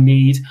word that I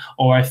need,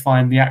 or I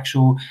find the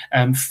actual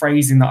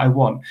phrasing that I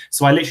want.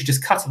 So I literally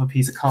just cut up a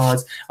piece of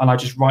cards and I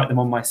just write them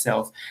on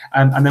myself.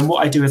 And then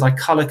what I do is I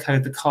color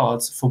code the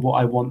cards for what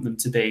I want them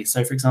to be.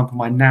 So for example,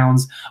 my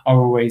nouns are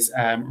always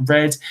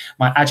red,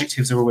 my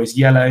adjectives are always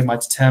yellow, my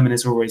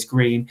determiners are always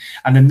green.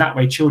 And then that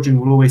way children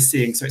will always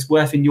see. So it's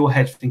worth in your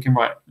head thinking,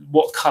 right,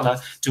 what color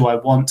do I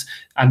want?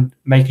 And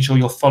making sure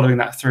you're following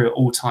that through at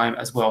all time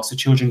as well. So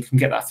children can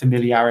get that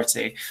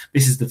familiarity.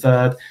 This is the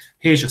verb.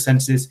 Here's your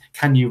sentences.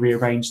 Can you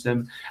rearrange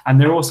them?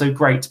 And they're also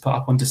great to put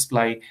up on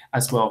display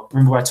as well.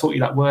 Remember I taught you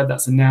that word,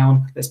 that's a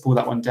noun. Let's pull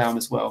that one down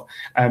as well.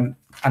 And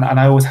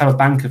I always have a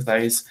bank of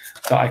those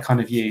that I kind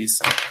of use.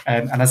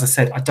 And as I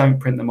said, I don't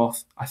print them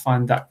off. I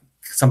find that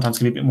sometimes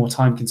can be a bit more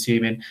time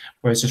consuming,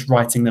 whereas just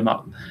writing them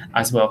up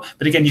as well.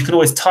 But again, you can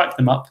always type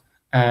them up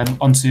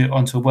onto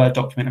a Word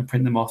document and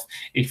print them off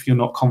if you're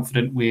not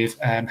confident with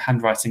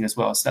handwriting as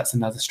well. So that's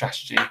another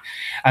strategy.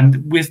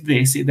 And with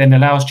this, it then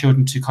allows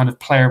children to kind of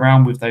play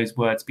around with those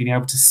words, being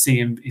able to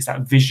see them is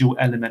that visual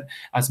element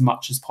as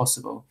much as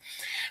possible.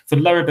 For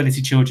lower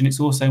ability children, it's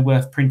also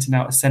worth printing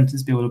out a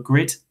sentence builder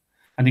grid.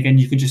 And again,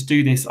 you can just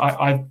do this.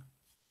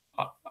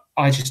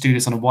 I just do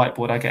this on a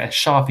whiteboard. I get a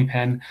Sharpie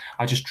pen.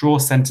 I just draw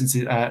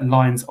sentences,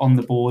 lines on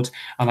the board,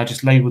 and I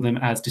just label them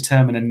as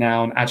determiner,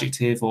 noun,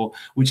 adjective, or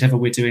whichever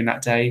we're doing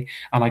that day.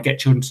 And I get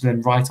children to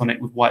then write on it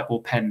with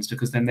whiteboard pens,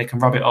 because then they can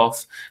rub it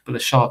off, but the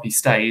Sharpie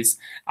stays,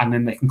 and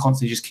then they can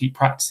constantly just keep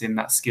practicing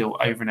that skill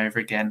over and over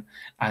again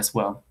as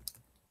well.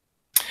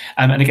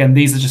 And again,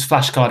 these are just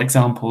flashcard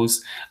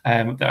examples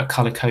that are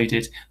color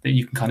coded that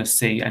you can kind of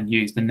see and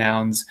use the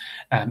nouns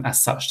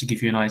as such to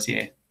give you an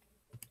idea.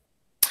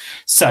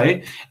 So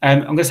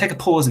I'm going to take a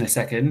pause in a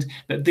second,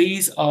 but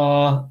these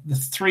are the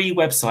 3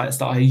 websites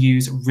that I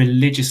use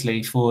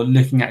religiously for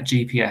looking at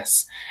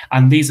GPS.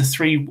 And these are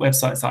 3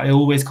 websites that I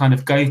always kind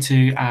of go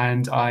to,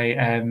 and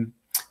I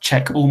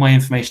check all my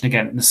information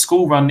again. And the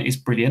school run is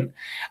brilliant.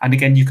 And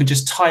again, you can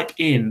just type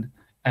in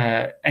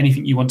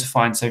anything you want to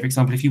find. So for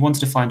example, if you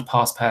wanted to find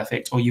past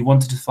perfect, or you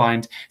wanted to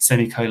find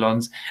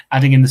semicolons,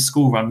 adding in the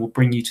school run will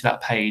bring you to that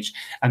page.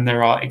 And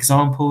there are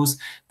examples.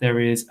 There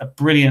is a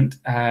brilliant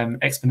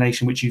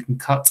explanation which you can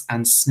cut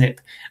and snip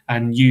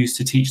and use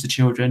to teach the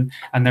children.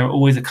 And there are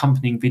always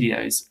accompanying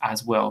videos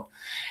as well.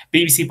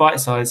 BBC Bite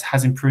Size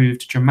has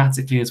improved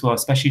dramatically as well,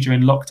 especially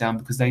during lockdown,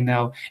 because they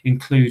now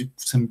include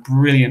some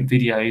brilliant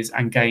videos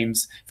and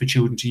games for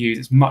children to use.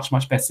 It's much,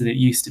 much better than it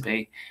used to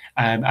be.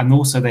 And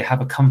also they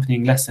have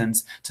accompanying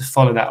lessons to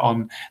follow that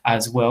on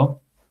as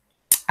well.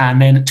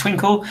 And then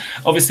Twinkle,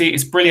 obviously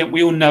it's brilliant.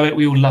 We all know it.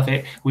 We all love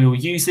it. We all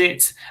use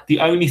it. The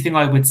only thing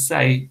I would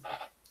say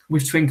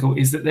with Twinkle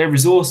is that their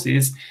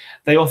resources,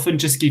 they often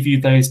just give you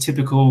those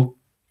typical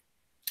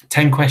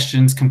 10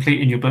 questions,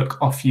 complete in your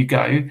book, off you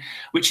go,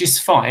 which is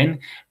fine.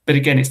 But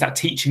again, it's that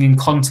teaching in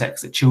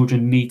context that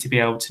children need to be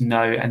able to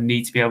know and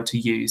need to be able to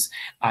use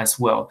as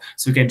well.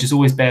 So again, just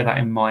always bear that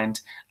in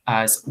mind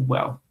as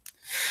well.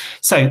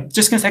 So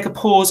just going to take a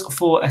pause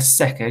for a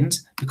second,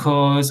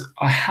 because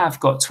I have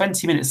got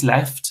 20 minutes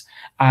left.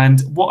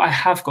 And what I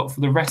have got for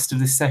the rest of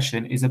this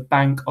session is a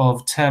bank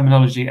of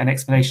terminology and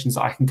explanations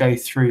that I can go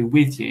through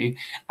with you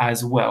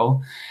as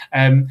well.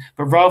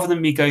 But rather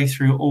than me go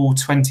through all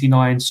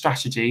 29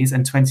 strategies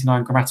and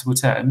 29 grammatical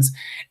terms,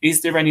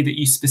 is there any that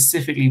you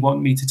specifically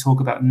want me to talk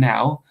about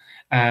now?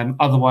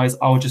 Otherwise,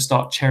 I'll just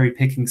start cherry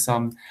picking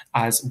some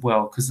as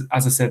well, because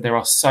as I said, there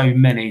are so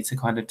many to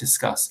kind of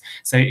discuss.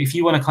 So if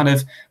you want to kind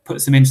of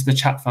put some into the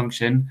chat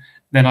function,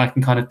 then I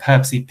can kind of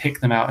purposely pick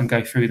them out and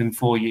go through them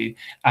for you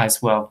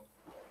as well.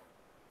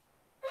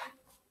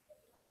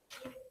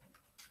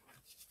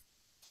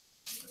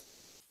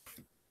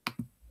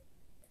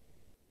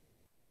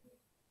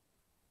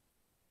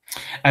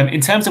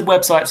 In terms of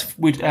websites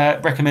we'd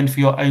recommend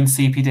for your own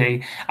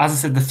CPD, as I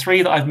said, the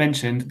 3 that I've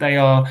mentioned, they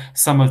are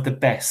some of the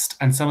best,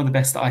 and some of the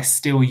best that I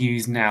still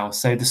use now.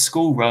 So the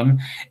school run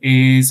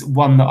is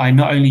one that I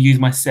not only use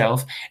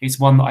myself, it's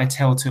one that I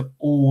tell to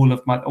all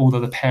of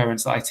the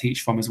parents that I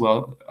teach from as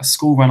well. A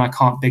school run I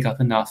can't big up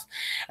enough.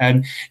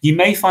 You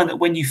may find that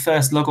when you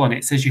first log on,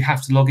 it says you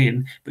have to log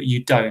in, but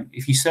you don't.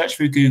 If you search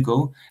through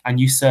Google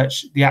and you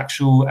search the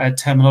actual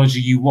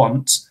terminology you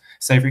want,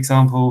 so for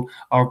example,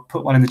 I'll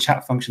put one in the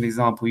chat function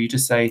example. You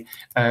just say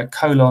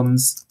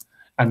colons,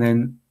 and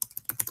then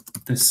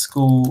the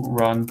school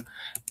run,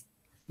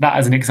 that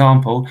as an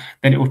example,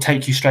 then it will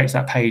take you straight to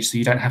that page, so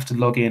you don't have to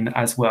log in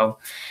as well.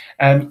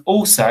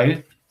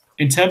 Also,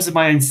 in terms of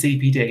my own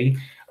CPD,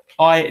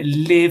 I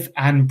live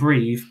and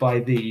breathe by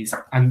these,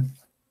 and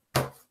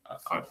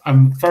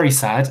I'm very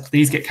sad.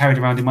 These get carried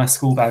around in my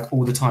school bag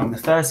all the time. The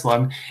first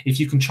one, if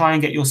you can try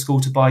and get your school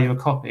to buy you a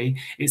copy,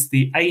 it's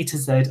the A to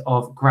Z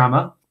of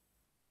grammar.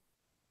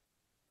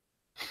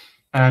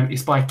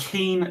 It's by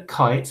Keen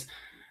Kite.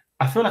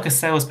 I feel like a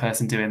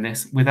salesperson doing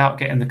this without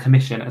getting the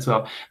commission as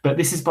well. But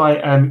this is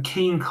by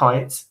Keen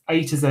Kite,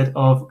 A to Z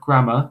of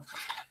grammar.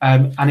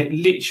 And it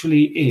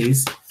literally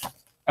is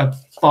a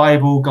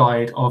Bible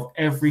guide of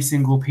every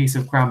single piece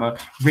of grammar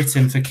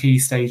written for Key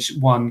Stage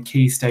 1,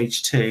 Key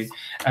Stage 2.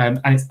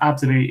 And it's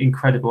absolutely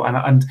incredible.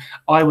 And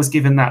I was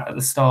given that at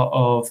the start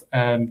of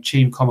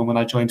Cheam Common when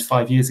I joined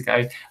 5 years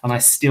ago, and I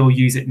still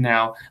use it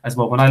now as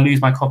well. When I lose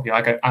my copy,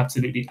 I go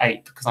absolutely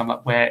ape because I'm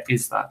like, where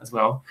is that as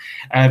well?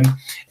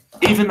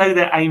 Even though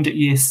they're aimed at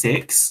year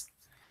 6,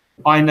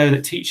 I know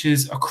that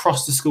teachers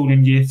across the school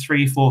in year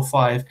 3, 4,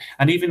 5,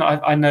 and even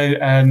I know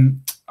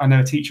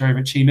a teacher over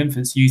at Cheam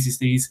Infants uses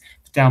these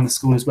down the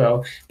school as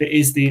well. There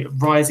is the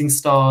Rising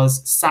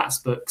Stars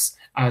SATS books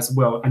as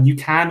well, and you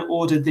can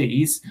order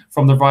these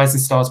from the Rising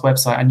Stars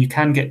website, and you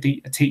can get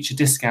a teacher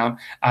discount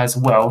as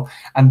well.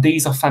 And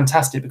these are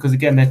fantastic because,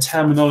 again, their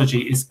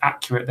terminology is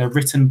accurate. They're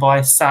written by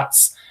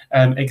SATS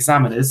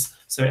examiners,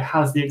 so it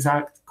has the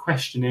exact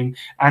questioning,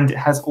 and it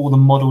has all the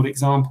modelled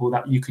example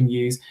that you can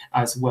use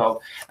as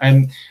well.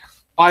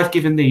 I've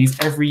given these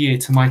every year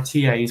to my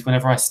TAs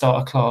whenever I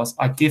start a class.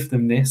 I give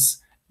them this,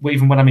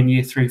 even when I'm in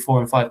year 3,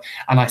 4, and 5,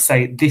 and I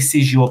say, this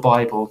is your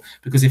Bible.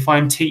 Because if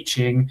I'm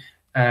teaching,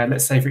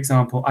 let's say, for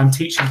example, I'm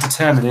teaching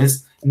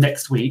determiners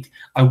next week,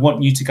 I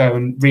want you to go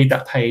and read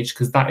that page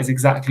because that is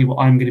exactly what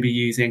I'm going to be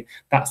using.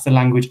 That's the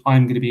language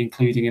I'm going to be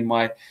including in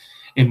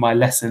my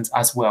lessons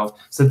as well.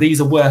 So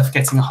these are worth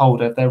getting a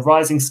hold of. They're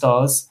Rising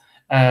Stars,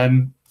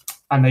 and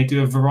they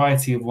do a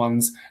variety of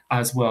ones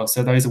as well.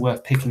 So those are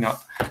worth picking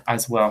up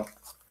as well.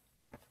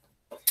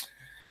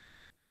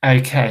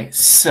 Okay,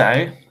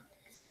 so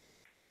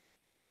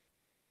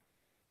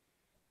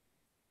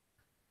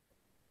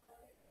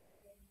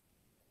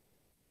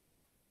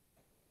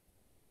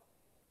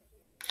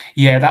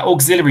yeah, that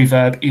auxiliary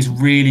verb is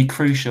really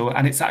crucial,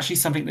 and it's actually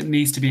something that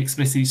needs to be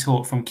explicitly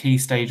taught from Key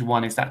Stage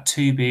 1, is that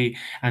to be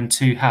and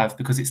to have,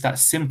 because it's that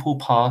simple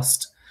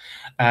past,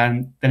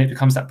 and then it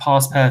becomes that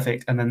past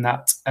perfect, and then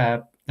that,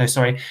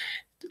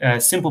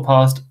 simple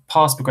past,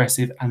 past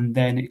progressive, and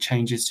then it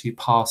changes to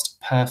past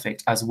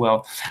perfect as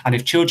well. And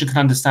if children can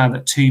understand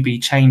that to be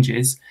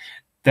changes,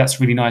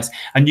 that's really nice.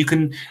 And you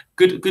can,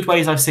 good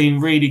ways I've seen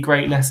really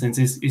great lessons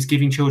is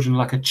giving children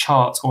like a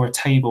chart or a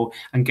table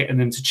and getting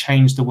them to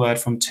change the word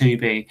from to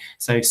be.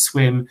 So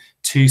swim,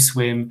 to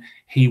swim,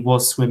 he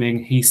was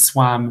swimming, he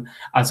swam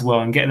as well,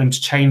 and getting them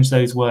to change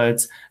those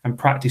words and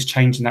practice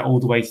changing that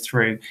all the way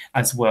through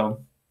as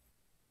well.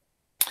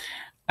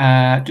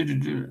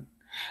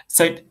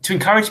 So to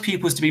encourage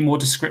pupils to be more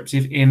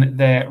descriptive in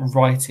their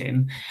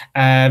writing,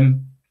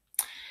 I'm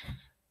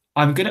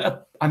going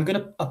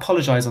to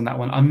apologize on that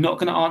one. I'm not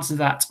going to answer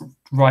that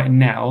right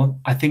now.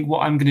 I think what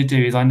I'm going to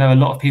do is, I know a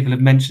lot of people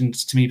have mentioned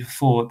to me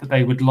before that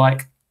they would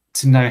like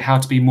to know how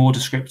to be more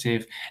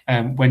descriptive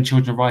when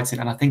children are writing.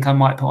 And I think I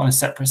might put on a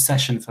separate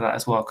session for that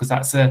as well, because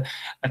that's an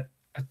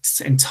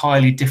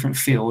entirely different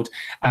field,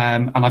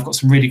 and I've got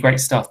some really great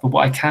stuff. But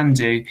what I can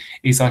do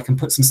is I can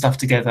put some stuff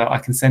together, I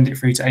can send it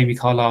through to Amy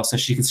Carlisle so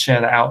she can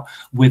share that out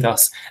with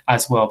us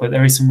as well. But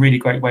there is some really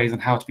great ways on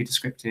how to be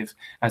descriptive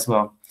as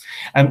well.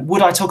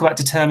 Would I talk about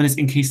determiners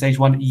in Key Stage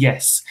 1?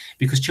 Yes,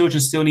 because children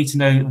still need to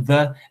know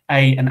the,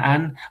 a, and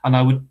an, and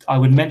I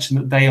would mention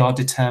that they are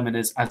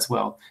determiners as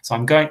well. So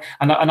I'm going,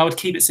 and I would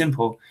keep it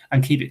simple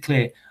and keep it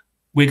clear.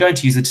 We're going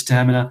to use a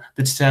determiner.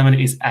 The determiner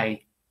is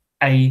a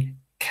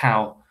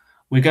cow.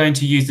 We're going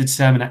to use the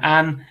determiner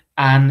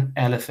an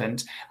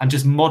elephant, and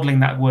just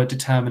modeling that word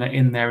determiner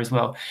in there as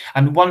well.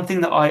 And one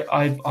thing that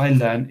I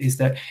learned is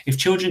that if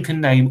children can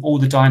name all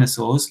the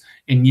dinosaurs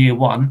in year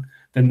 1,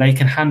 then they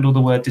can handle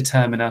the word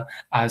determiner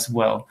as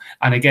well.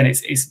 And again,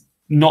 it's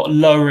not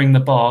lowering the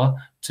bar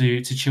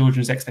to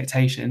children's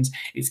expectations.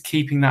 It's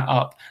keeping that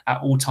up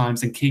at all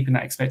times and keeping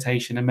that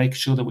expectation and making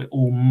sure that we're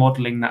all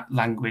modeling that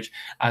language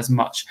as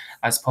much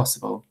as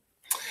possible.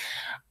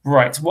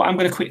 Right, what I'm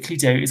going to quickly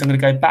do is I'm going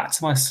to go back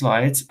to my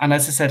slides. And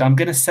as I said, I'm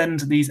going to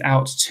send these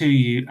out to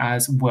you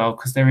as well,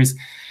 because there is,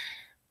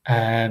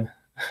 I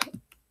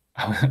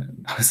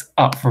was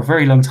up for a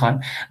very long time.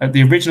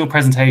 The original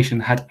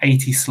presentation had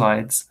 80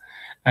 slides,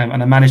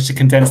 and I managed to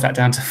condense that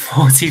down to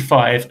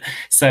 45.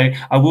 So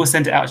I will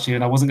send it out to you,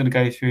 and I wasn't going to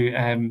go through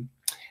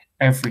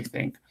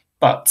everything.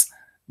 But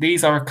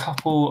these are a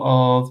couple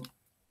of...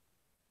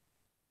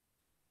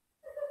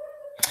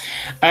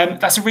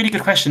 that's a really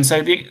good question.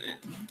 So the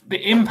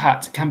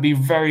impact can be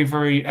very,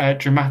 very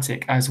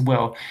dramatic as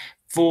well.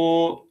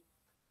 For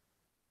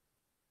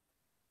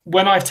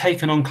when I've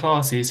taken on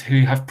classes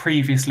who have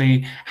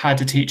previously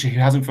had a teacher who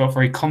hasn't felt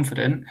very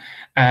confident,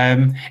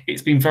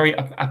 it's been very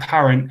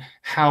apparent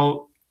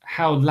how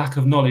lack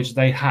of knowledge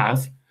they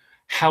have.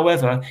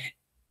 However,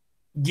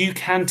 you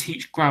can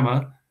teach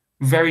grammar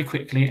very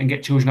quickly and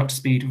get children up to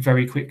speed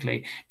very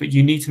quickly, but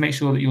you need to make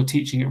sure that you're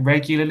teaching it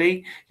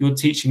regularly, you're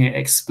teaching it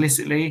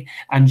explicitly,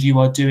 and you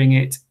are doing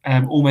it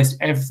almost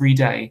every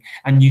day.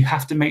 And you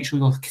have to make sure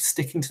you're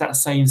sticking to that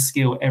same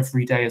skill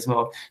every day as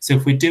well. So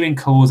if we're doing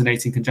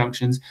coordinating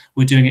conjunctions,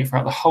 we're doing it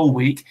throughout the whole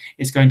week.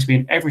 It's going to be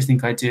in everything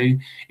I do.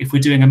 If we're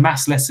doing a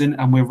maths lesson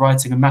and we're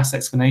writing a maths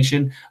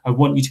explanation, I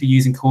want you to be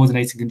using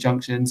coordinating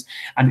conjunctions,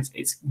 and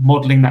it's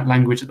modeling that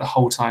language at the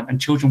whole time, and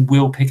children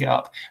will pick it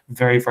up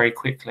very, very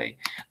quickly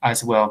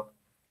as well.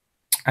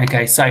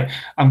 Okay, so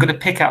I'm going to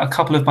pick out a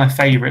couple of my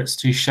favorites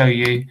to show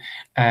you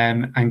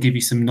and give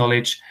you some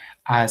knowledge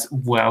as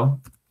well.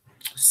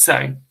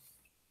 So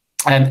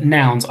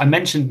nouns, I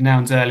mentioned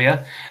nouns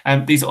earlier.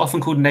 These are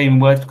often called naming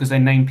words because they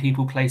name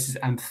people, places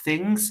and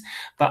things,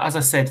 but as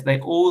I said,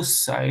 they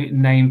also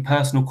name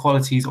personal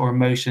qualities or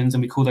emotions,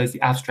 and we call those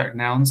the abstract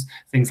nouns,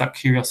 things like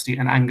curiosity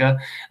and anger.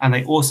 And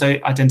they also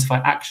identify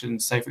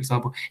actions. So for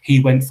example, he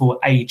went for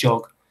a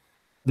jog.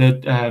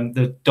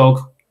 The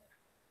dog,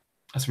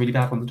 that's a really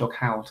bad one, the dog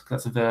howled,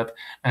 because that's a verb.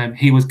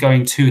 He was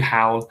going to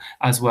howl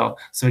as well.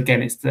 So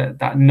again, it's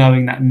that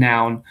knowing that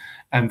noun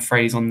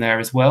phrase on there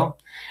as well.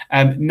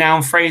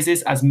 Noun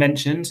phrases, as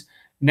mentioned,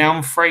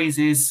 noun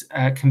phrases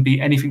can be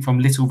anything from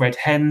little red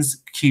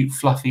hens, cute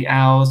fluffy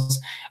owls,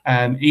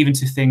 even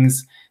to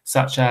things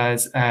such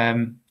as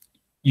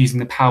using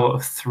the power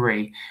of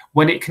 3.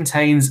 When it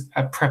contains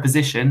a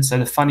preposition, so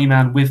the funny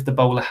man with the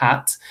bowler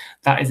hat,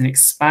 that is an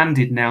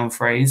expanded noun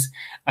phrase,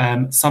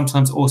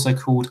 sometimes also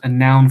called a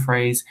noun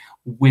phrase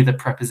with a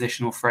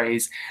prepositional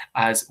phrase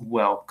as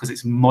well, because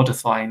it's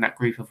modifying that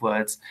group of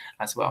words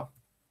as well.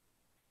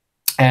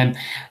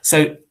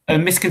 So a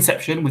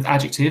misconception with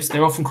adjectives,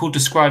 they're often called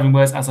describing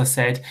words, as I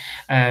said,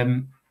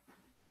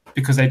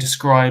 because they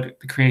describe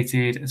the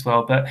created as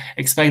well, but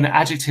explain that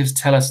adjectives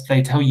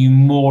they tell you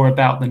more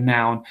about the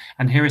noun.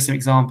 And here are some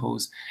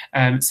examples.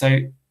 So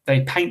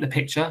they paint the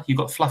picture. You've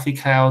got fluffy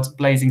clouds,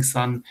 blazing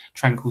sun,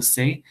 tranquil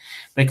sea.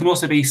 They can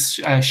also be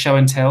show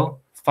and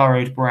tell,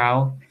 furrowed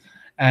brow.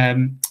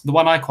 The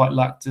one I quite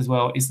liked as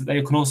well is that they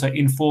can also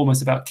inform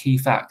us about key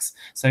facts.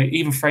 So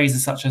even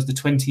phrases such as the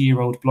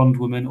 20-year-old blonde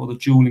woman or the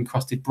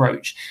jewel-encrusted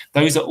brooch,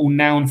 those are all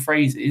noun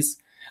phrases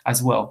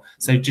as well.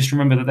 So just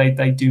remember that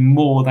they do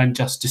more than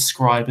just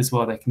describe as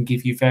well. They can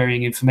give you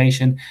varying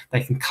information, they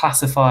can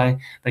classify,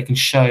 they can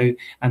show,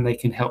 and they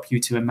can help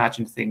you to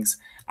imagine things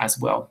as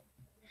well.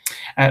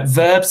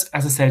 Verbs,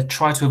 as I said,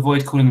 try to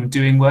avoid calling them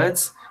doing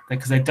words,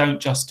 because they don't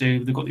just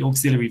do, they've got the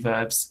auxiliary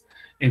verbs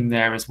in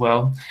there as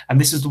well.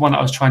 And this is the one that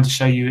I was trying to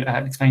show you,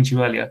 explain to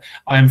you earlier.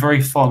 I am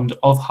very fond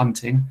of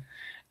hunting.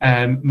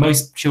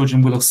 Most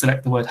children will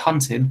select the word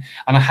hunting,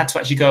 and I had to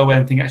actually go away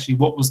and think, actually,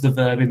 what was the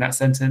verb in that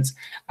sentence?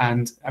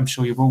 And I'm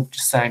sure you're all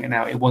just saying it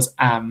now, it was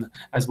am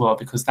as well,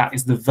 because that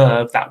is the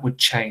verb that would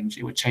change.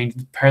 It would change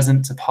the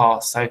present to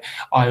past. So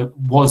I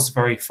was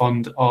very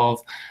fond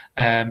of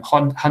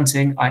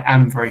hunting. I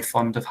am very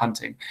fond of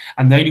hunting.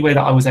 And the only way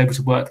that I was able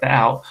to work that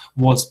out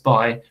was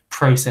by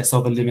process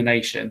of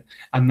elimination.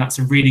 And that's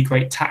a really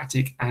great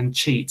tactic and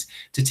cheat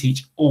to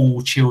teach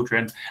all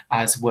children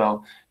as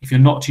well. If you're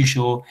not too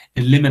sure,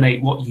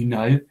 eliminate what you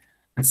know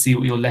and see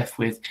what you're left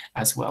with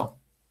as well.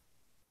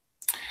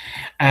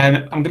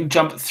 I'm going to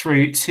jump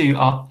through to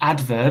our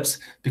adverbs,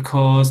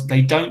 because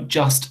they don't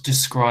just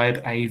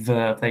describe a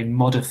verb, they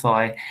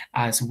modify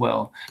as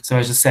well. So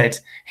as I said,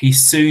 he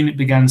soon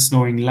began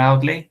snoring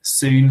loudly.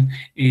 Soon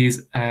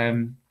is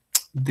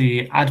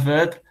the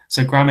adverb.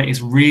 So grammar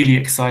is really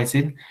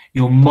exciting.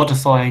 You're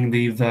modifying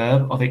the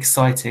verb of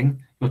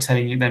exciting. You're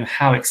telling them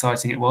how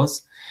exciting it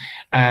was.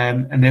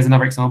 And there's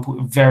another example,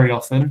 very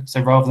often.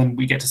 So rather than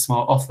we get to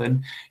smile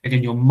often,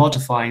 again, you're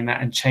modifying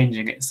that and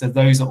changing it. So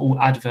those are all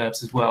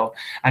adverbs as well.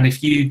 And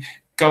if you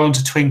go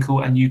onto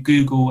Twinkle and you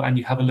Google and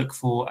you have a look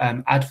for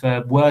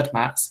adverb word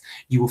mats,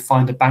 you will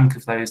find a bank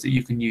of those that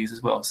you can use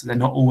as well. So they're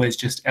not always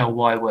just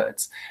ly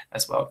words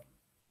as well.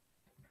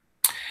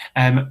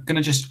 I'm going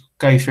to just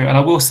go through, and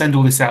I will send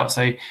all this out,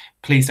 so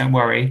please don't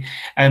worry.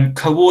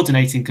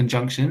 Coordinating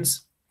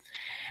conjunctions.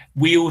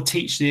 We all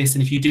teach this,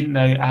 and if you didn't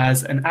know,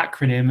 as an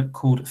acronym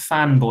called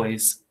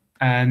fanboys.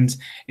 And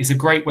it's a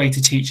great way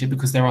to teach it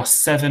because there are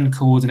 7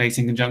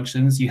 coordinating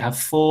conjunctions. You have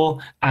for,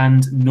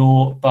 and,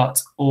 nor,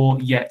 but, or,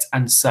 yet,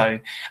 and so.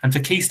 And for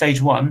Key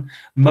Stage 1,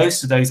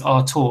 most of those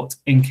are taught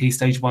in Key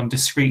Stage 1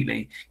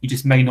 discreetly. You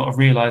just may not have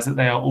realised that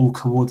they are all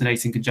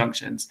coordinating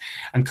conjunctions.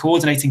 And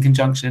coordinating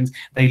conjunctions,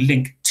 they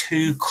link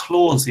 2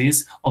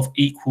 clauses of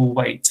equal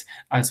weight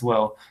as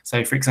well.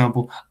 So, for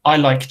example, I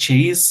like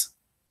cheese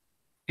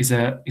is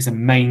a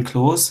main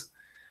clause.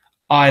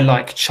 I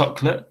like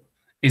chocolate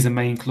is a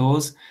main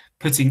clause.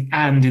 Putting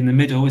and in the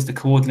middle is the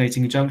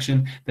coordinating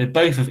conjunction. They're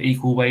both of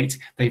equal weight.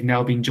 They've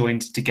now been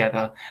joined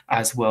together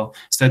as well.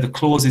 So the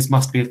clauses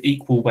must be of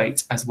equal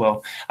weight as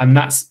well. And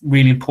that's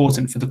really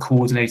important for the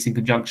coordinating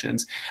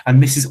conjunctions.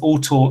 And this is all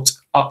taught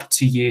up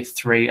to year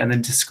 3 and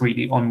then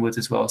discreetly onwards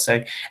as well.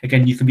 So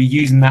again, you can be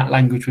using that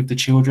language with the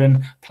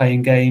children,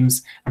 playing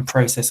games and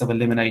process of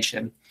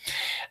elimination.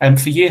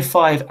 For year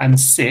 5 and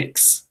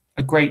 6,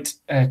 a great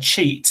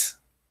cheat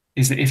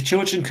is that if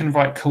children can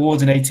write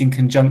coordinating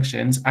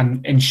conjunctions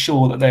and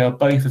ensure that they are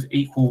both of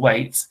equal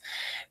weight,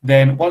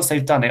 then once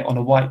they've done it on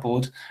a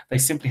whiteboard, they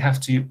simply have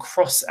to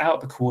cross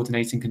out the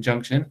coordinating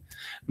conjunction,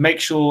 make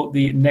sure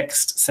the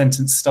next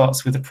sentence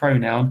starts with a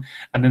pronoun,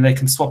 and then they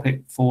can swap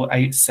it for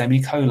a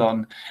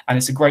semicolon. And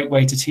it's a great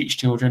way to teach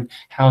children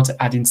how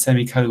to add in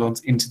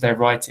semicolons into their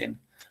writing.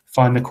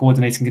 Find the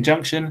coordinating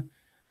conjunction,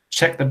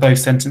 check that both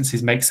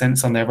sentences make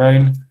sense on their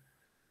own,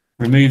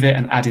 remove it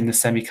and add in the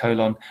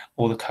semicolon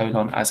or the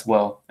colon as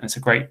well. And it's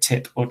a great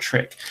tip or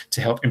trick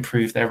to help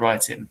improve their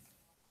writing.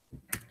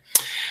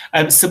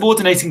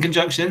 Subordinating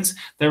conjunctions,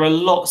 there are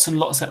lots and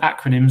lots of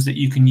acronyms that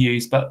you can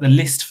use, but the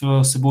list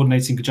for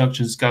subordinating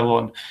conjunctions go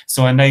on.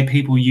 So I know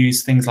people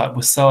use things like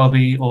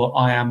wasabi or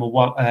I am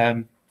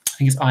wabub,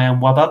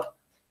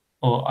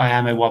 or I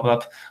am a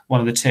wabub, one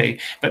of the two.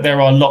 But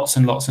there are lots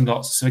and lots and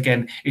lots. So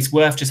again, it's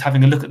worth just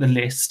having a look at the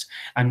list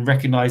and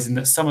recognizing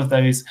that some of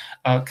those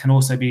can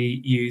also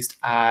be used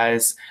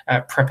as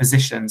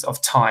prepositions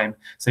of time.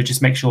 So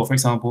just make sure, for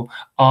example,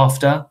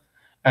 after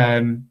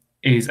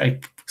is a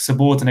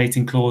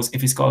subordinating clause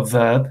if it's got a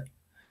verb,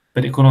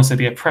 but it can also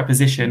be a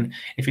preposition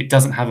if it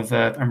doesn't have a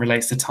verb and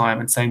relates to time,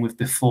 and same with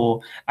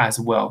before as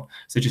well.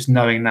 So just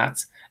knowing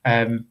that.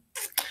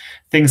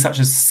 Things such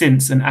as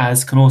since and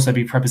as can also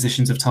be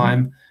prepositions of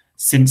time.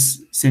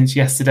 Since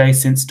yesterday,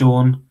 since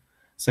dawn.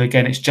 So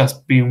again, it's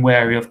just being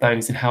wary of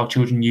those and how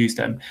children use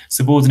them.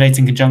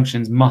 Subordinating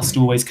conjunctions must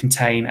always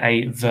contain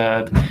a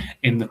verb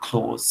in the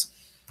clause.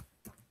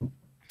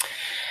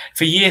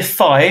 For year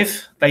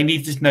 5, they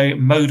needed to know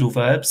modal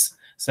verbs.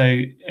 So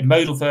in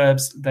modal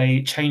verbs,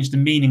 they change the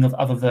meaning of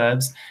other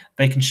verbs.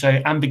 They can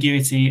show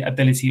ambiguity,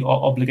 ability,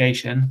 or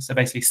obligation. So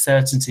basically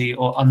certainty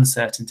or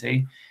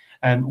uncertainty.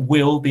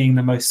 Will being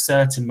the most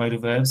certain modal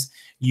verbs.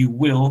 You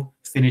will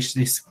finish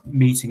this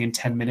meeting in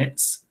 10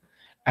 minutes.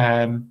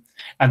 And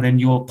then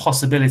your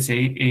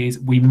possibility is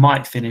we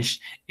might finish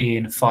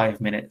in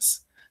 5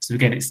 minutes. So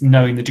again, it's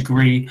knowing the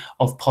degree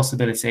of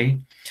possibility.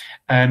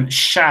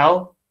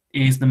 Shall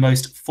is the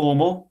most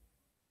formal.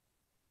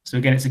 So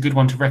again, it's a good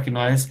one to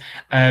recognize.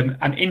 And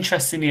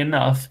interestingly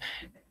enough,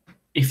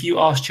 if you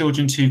ask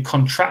children to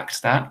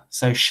contract that,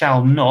 so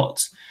shall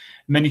not,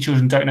 many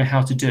children don't know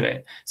how to do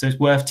it. So it's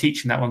worth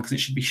teaching that one because it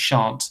should be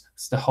shan't.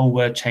 So the whole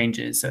word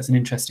changes. So it's an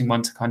interesting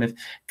one to kind of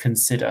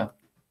consider.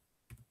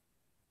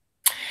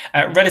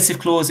 Relative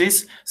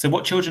clauses. So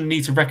what children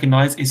need to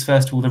recognize is,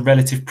 first of all, the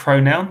relative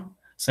pronoun.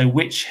 So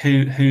which,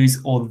 who, whose,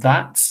 or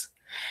that.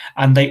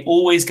 And they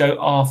always go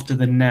after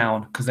the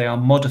noun because they are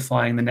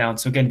modifying the noun.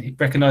 So again,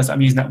 recognize that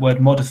I'm using that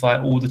word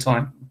modify all the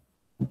time.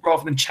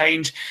 Rather than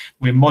change,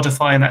 we're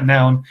modifying that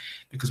noun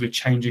because we're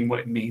changing what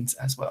it means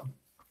as well.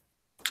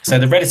 So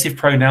the relative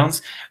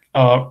pronouns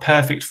are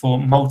perfect for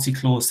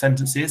multi-clause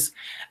sentences,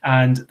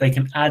 and they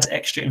can add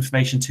extra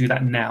information to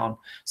that noun.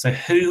 So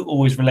who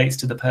always relates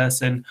to the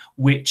person,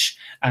 which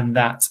and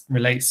that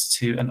relates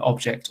to an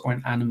object or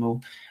an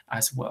animal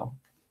as well.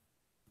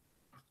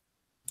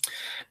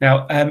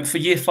 Now, for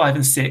year 5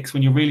 and 6,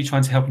 when you're really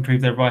trying to help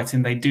improve their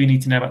writing, they do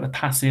need to know about the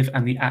passive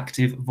and the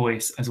active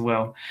voice as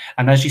well.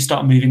 And as you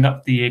start moving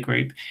up the year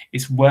group,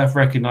 it's worth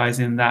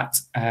recognizing that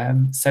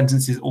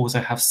sentences also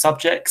have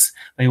subjects.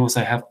 They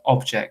also have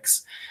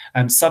objects.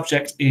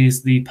 Subject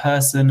is the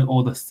person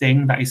or the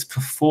thing that is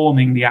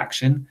performing the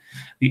action.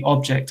 The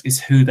object is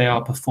who they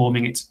are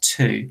performing it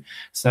to.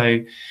 So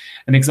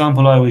an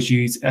example I always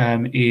use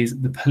is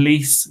the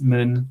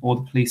policeman or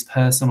the police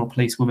person or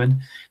policewoman.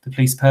 The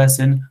police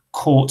person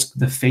caught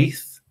the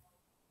thief.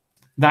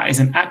 That is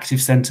an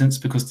active sentence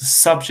because the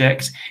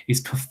subject is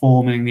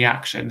performing the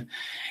action.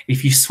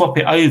 If you swap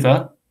it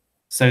over,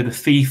 so the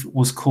thief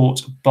was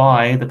caught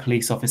by the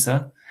police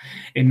officer,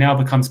 it now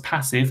becomes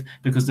passive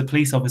because the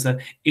police officer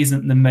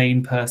isn't the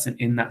main person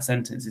in that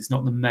sentence. It's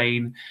not the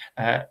main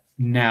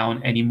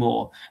noun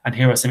anymore. And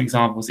here are some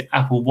examples. The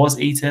apple was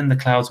eaten, the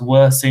clouds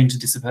were soon to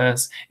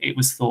disperse, it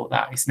was thought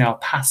that. It's now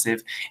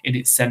passive in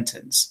its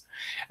sentence.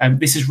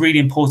 This is really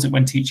important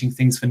when teaching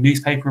things for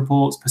newspaper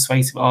reports,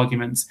 persuasive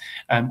arguments,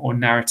 or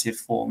narrative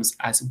forms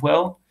as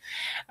well.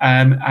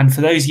 And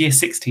for those year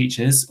 6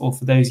 teachers, or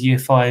for those year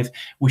 5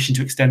 wishing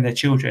to extend their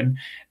children,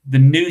 the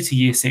new to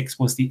year 6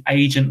 was the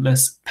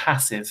agentless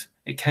passive.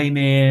 It came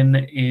in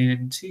the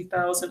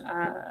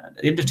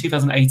end of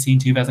 2018,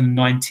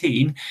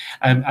 2019,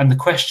 and the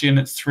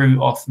question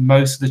threw off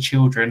most of the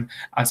children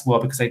as well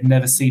because they'd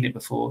never seen it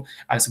before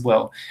as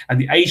well. And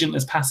the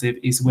agentless passive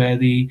is where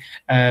the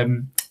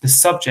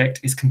subject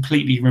is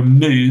completely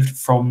removed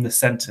from the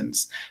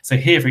sentence. So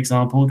here, for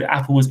example, the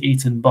apple was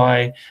eaten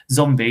by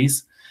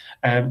zombies.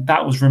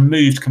 That was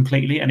removed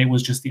completely, and it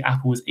was just the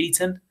apple was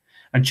eaten.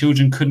 and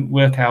children couldn't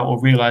work out or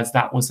realize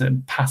that was a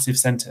passive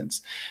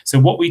sentence. So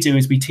what we do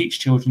is we teach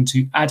children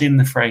to add in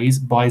the phrase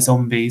by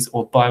zombies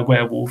or by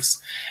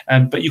werewolves,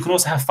 but you can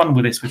also have fun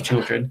with this with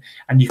children,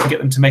 and you can get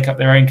them to make up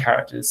their own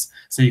characters.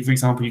 So for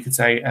example, you could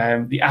say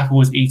the apple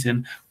was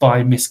eaten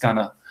by Miss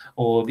Gunner,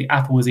 or the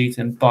apple was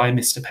eaten by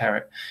Mr.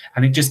 Parrot,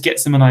 and it just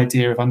gets them an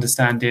idea of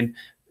understanding.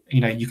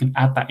 You can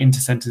add that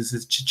into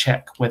sentences to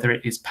check whether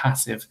it is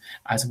passive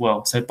as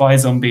well. So by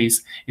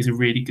zombies is a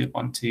really good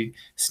one to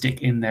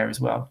stick in there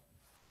as well.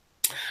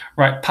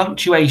 Right,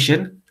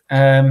 punctuation.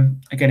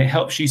 Again, it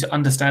helps you to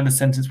understand a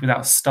sentence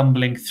without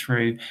stumbling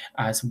through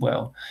as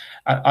well.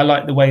 I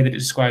like the way that it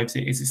describes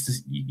it. It's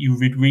just, you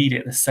would read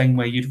it the same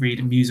way you'd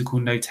read a musical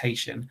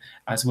notation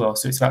as well.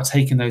 So it's about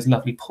taking those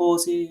lovely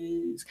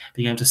pauses,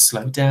 being able to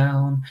slow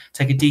down,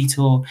 take a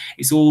detour.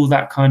 It's all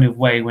that kind of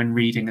way when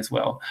reading as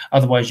well.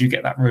 Otherwise, you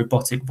get that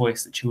robotic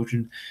voice that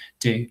children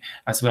do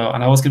as well.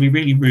 And I was going to be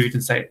really rude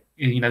and say,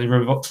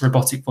 the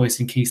robotic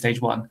voice in Key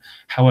Stage 1.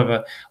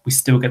 However, we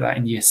still get that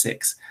in Year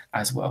 6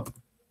 as well.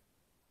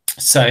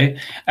 So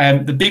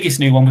the biggest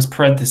new one was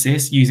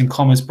parenthesis, using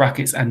commas,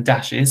 brackets and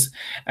dashes.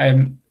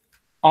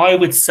 I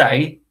would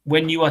say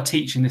when you are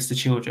teaching this to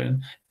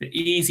children, the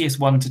easiest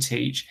one to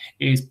teach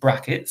is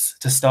brackets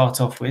to start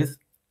off with,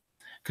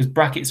 because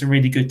brackets are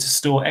really good to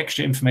store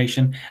extra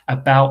information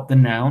about the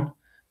noun.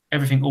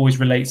 Everything always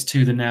relates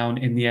to the noun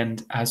in the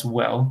end as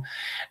well,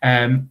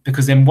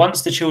 because then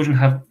once the children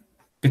have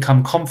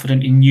become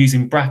confident in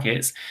using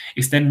brackets,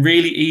 it's then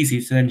really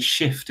easy to then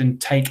shift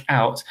and take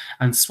out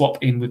and swap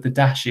in with the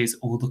dashes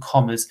or the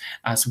commas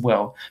as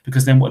well,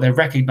 because then what they're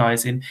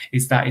recognizing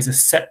is that is a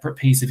separate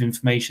piece of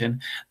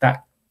information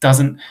that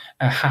doesn't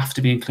have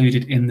to be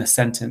included in the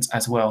sentence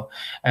as well.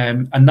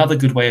 Another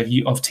good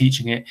way of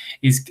teaching it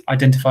is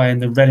identifying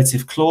the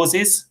relative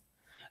clauses.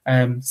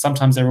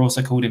 Sometimes they're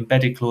also called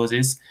embedded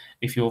clauses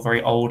if you're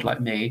very old like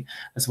me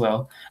as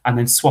well, and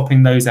then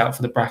swapping those out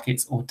for the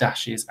brackets or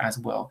dashes as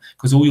well,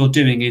 because all you're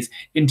doing is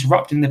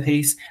interrupting the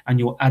piece and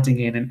you're adding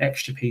in an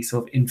extra piece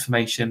of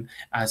information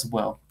as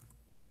well.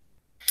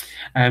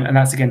 And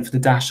that's again for the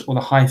dash or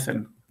the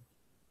hyphen.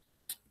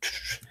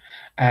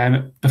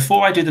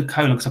 Before I do the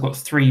colon, because I've got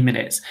 3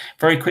 minutes,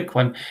 very quick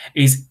one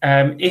is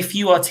if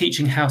you are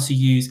teaching how to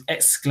use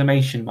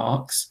exclamation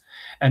marks.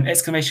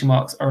 Exclamation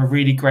marks are a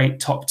really great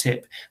top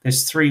tip.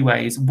 There's 3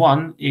 ways.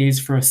 One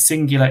is for a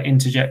singular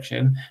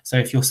interjection. So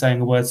if you're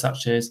saying a word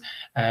such as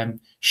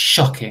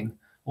shocking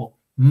or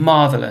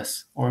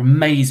marvelous or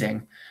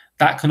amazing,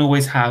 that can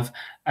always have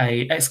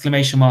an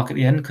exclamation mark at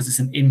the end because it's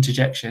an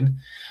interjection.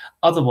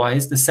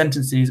 Otherwise, the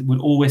sentences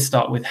would always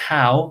start with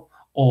how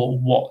or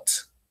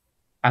what.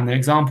 And the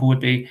example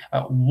would be,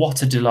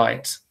 what a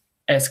delight,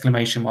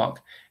 exclamation mark,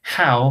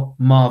 how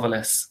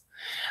marvelous.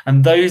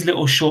 And those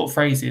little short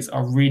phrases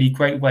are really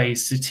great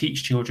ways to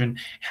teach children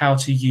how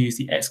to use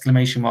the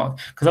exclamation mark,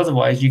 because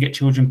otherwise you get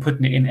children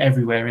putting it in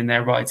everywhere in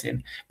their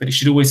writing, but it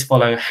should always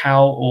follow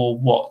how or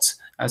what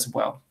as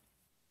well.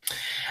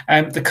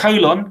 The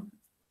colon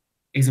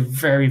is a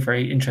very,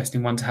 very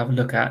interesting one to have a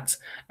look at,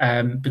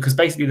 because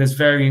basically there's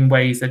varying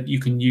ways that you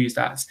can use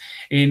that.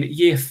 In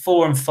Year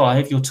 4 and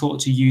 5, you're taught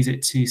to use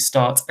it to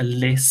start a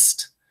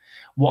list.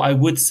 What I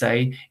would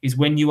say is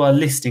when you are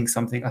listing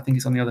something, I think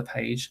it's on the other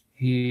page.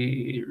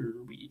 Here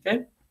we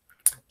go.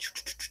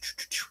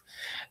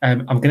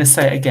 I'm going to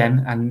say it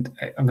again, and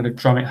I'm going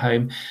to drum it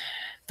home.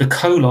 The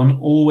colon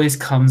always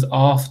comes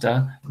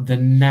after the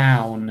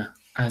noun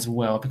as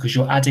well, because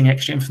you're adding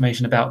extra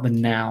information about the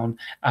noun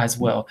as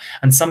well.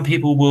 And some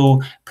people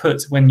will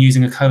put, when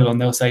using a colon,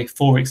 they'll say,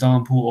 for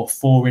example, or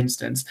for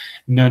instance.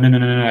 No,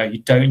 you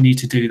don't need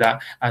to do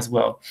that as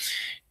well.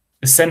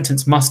 The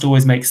sentence must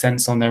always make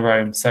sense on their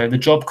own. So the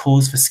job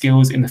calls for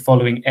skills in the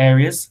following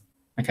areas.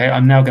 Okay,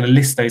 I'm now going to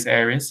list those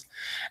areas.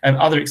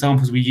 Other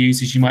examples we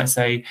use is you might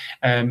say,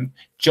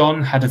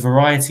 John had a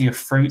variety of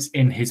fruits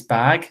in his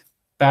bag.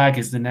 Bag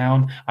is the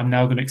noun. I'm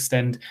now going to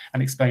extend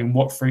and explain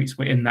what fruits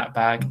were in that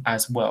bag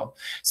as well.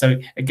 So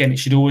again, it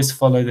should always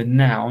follow the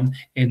noun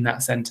in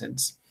that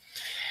sentence.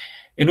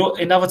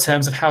 In other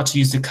terms of how to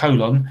use the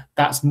colon,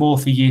 that's more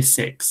for Year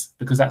 6,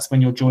 because that's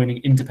when you're joining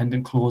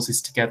independent clauses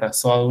together.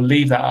 So I will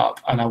leave that up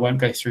and I won't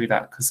go through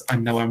that because I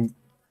know I'm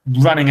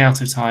running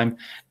out of time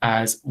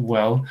as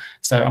well.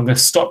 So I'm going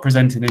to stop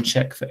presenting and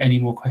check for any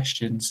more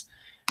questions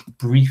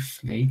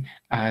briefly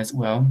as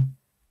well.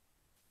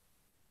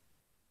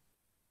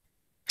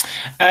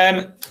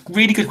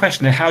 Really good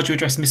question there. How do you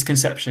address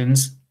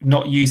misconceptions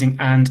not using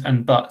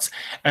and but?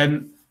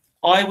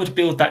 I would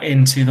build that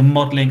into the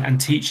modelling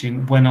and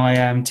teaching when I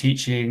am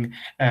teaching,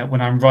 when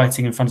I'm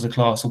writing in front of the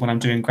class or when I'm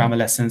doing grammar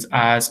lessons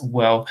as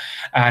well,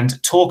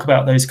 and talk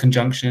about those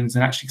conjunctions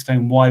and actually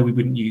explain why we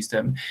wouldn't use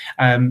them.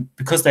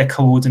 Because they're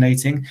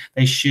coordinating,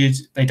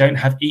 they don't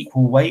have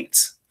equal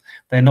weight.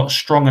 they're not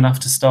strong enough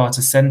to start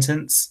a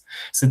sentence.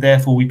 So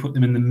therefore, we put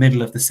them in the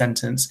middle of the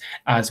sentence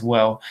as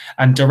well,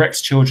 and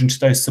directs children to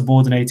those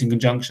subordinating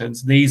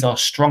conjunctions. These are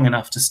strong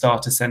enough to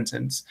start a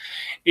sentence.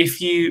 If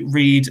you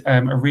read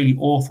a really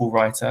awful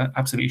writer,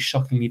 absolutely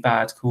shockingly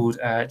bad, called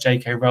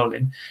J.K.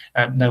 Rowling,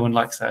 no one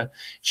likes her,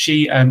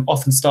 she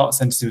often starts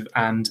sentences with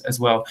 "and" as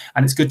well.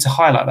 And it's good to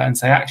highlight that and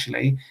say,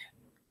 actually,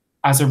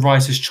 as a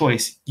writer's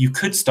choice, you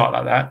could start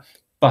like that,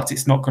 but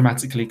it's not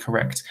grammatically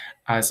correct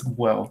as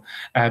well.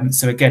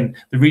 So again,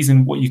 the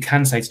reason what you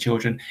can say to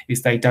children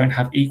is they don't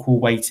have equal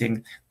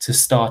weighting to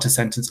start a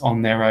sentence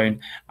on their own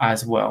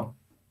as well.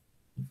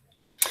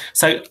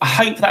 So I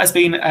hope that has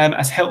been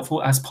as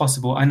helpful as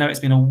possible. I know it's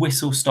been a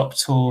whistle-stop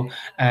tour.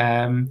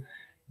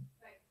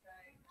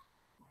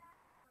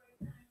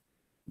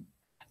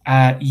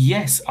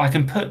 Yes, I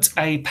can put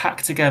a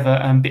pack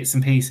together bits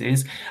and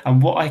pieces,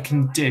 and what I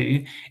can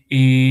do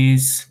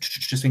is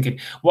just thinking.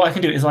 What I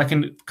can do is I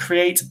can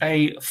create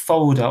a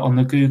folder on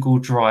the Google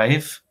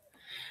Drive.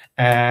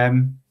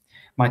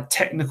 My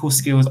technical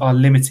skills are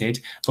limited,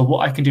 but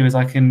what I can do is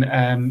I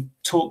can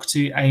talk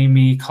to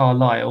Amy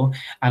Carlisle,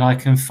 and I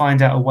can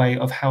find out a way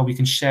of how we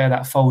can share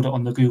that folder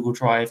on the Google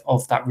Drive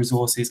of that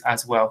resources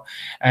as well.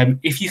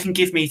 If you can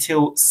give me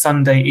till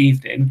Sunday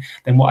evening,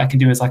 then what I can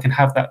do is I can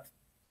have that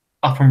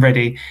up and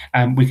ready,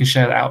 and we can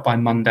share that out by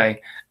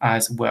Monday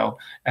as well.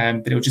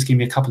 But it'll just give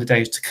me a couple of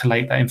days to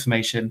collate that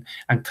information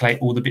and collate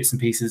all the bits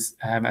and pieces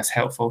as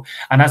helpful.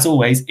 And as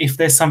always, if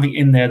there's something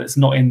in there that's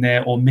not in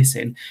there or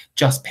missing,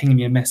 just ping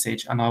me a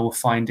message and I will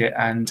find it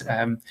and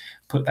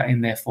put that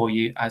in there for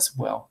you as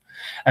well.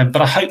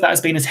 But I hope that has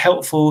been as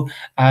helpful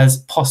as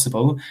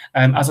possible.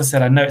 As I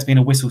said, I know it's been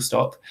a whistle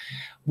stop.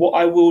 What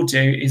I will do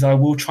is I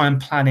will try and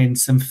plan in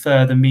some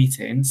further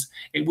meetings.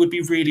 It would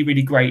be really,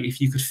 really great if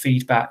you could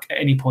feedback at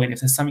any point if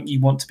there's something you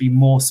want to be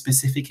more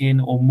specific in,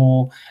 or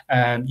more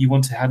you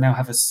want to now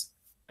have a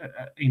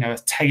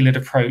tailored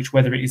approach,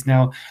 whether it is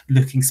now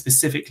looking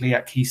specifically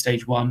at Key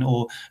Stage 1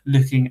 or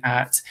looking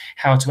at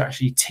how to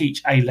actually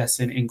teach a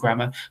lesson in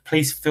grammar.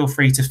 Please feel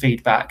free to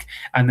feedback,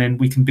 and then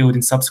we can build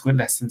in subsequent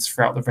lessons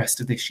throughout the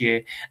rest of this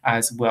year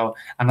as well.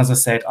 And as I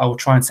said, I will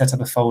try and set up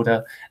a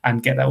folder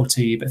and get that all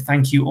to you. But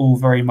thank you all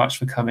very much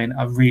for coming.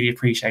 I really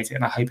appreciate it,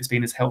 and I hope it's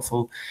been as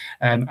helpful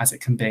as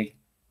it can be.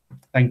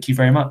 Thank you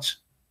very much.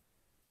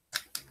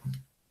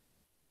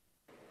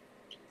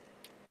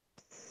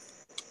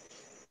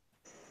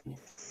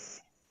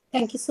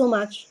 Thank you so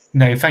much.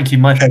 No, thank you.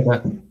 My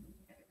pleasure.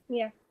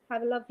 Yeah.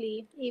 Have a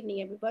lovely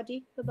evening,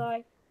 everybody.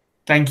 Bye-bye.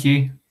 Thank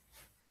you.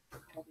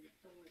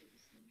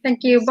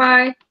 Thank you.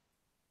 Bye.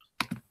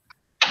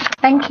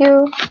 Thank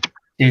you.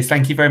 Yes,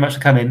 thank you very much for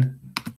coming.